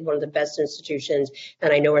sit in one of the best institutions,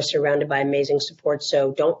 and I know we're surrounded by amazing support.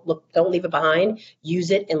 So don't leave it behind. Use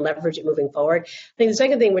it and leverage it moving forward. I think the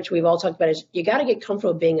second thing, which we've all talked about, is you got to get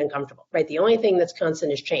comfortable being uncomfortable, right? The only thing that's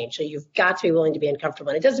constant is change. So you've got to be willing to be uncomfortable.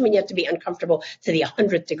 And it doesn't mean you have to be uncomfortable to the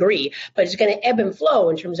 100th degree, but it's going to ebb and flow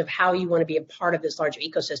in terms of how you want to be a part of this larger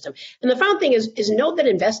ecosystem. And the final thing is know that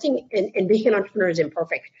investing in being an entrepreneur is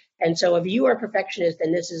imperfect. And so if you are a perfectionist,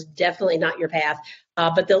 then this is definitely not your path.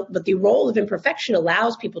 But the role of imperfection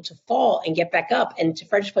allows people to fall and get back up, and to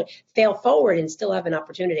Fred's point, fail forward and still have an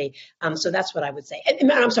opportunity. So that's what I would say. And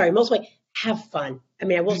I'm sorry, mostly have fun. I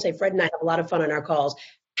mean, I will say Fred and I have a lot of fun on our calls.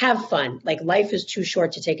 Have fun. Like, life is too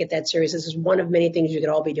short to take it that serious. This is one of many things you could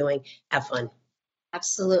all be doing. Have fun.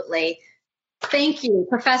 Absolutely. Thank you,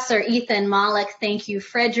 Professor Ethan Mollick. Thank you,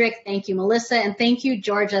 Frederick. Thank you, Melissa. And thank you,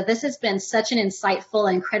 Georgia. This has been such an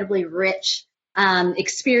insightful, incredibly rich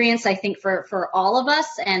experience, I think, for all of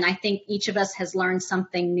us. And I think each of us has learned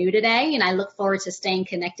something new today. And I look forward to staying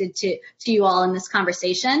connected to you all in this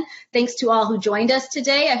conversation. Thanks to all who joined us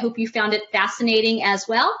today. I hope you found it fascinating as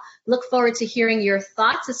well. Look forward to hearing your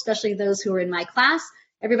thoughts, especially those who are in my class.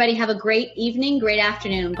 Everybody have a great evening, great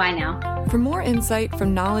afternoon. Bye now. For more insight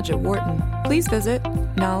from Knowledge at Wharton, please visit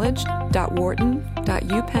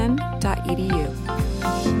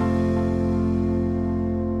knowledge.wharton.upenn.edu.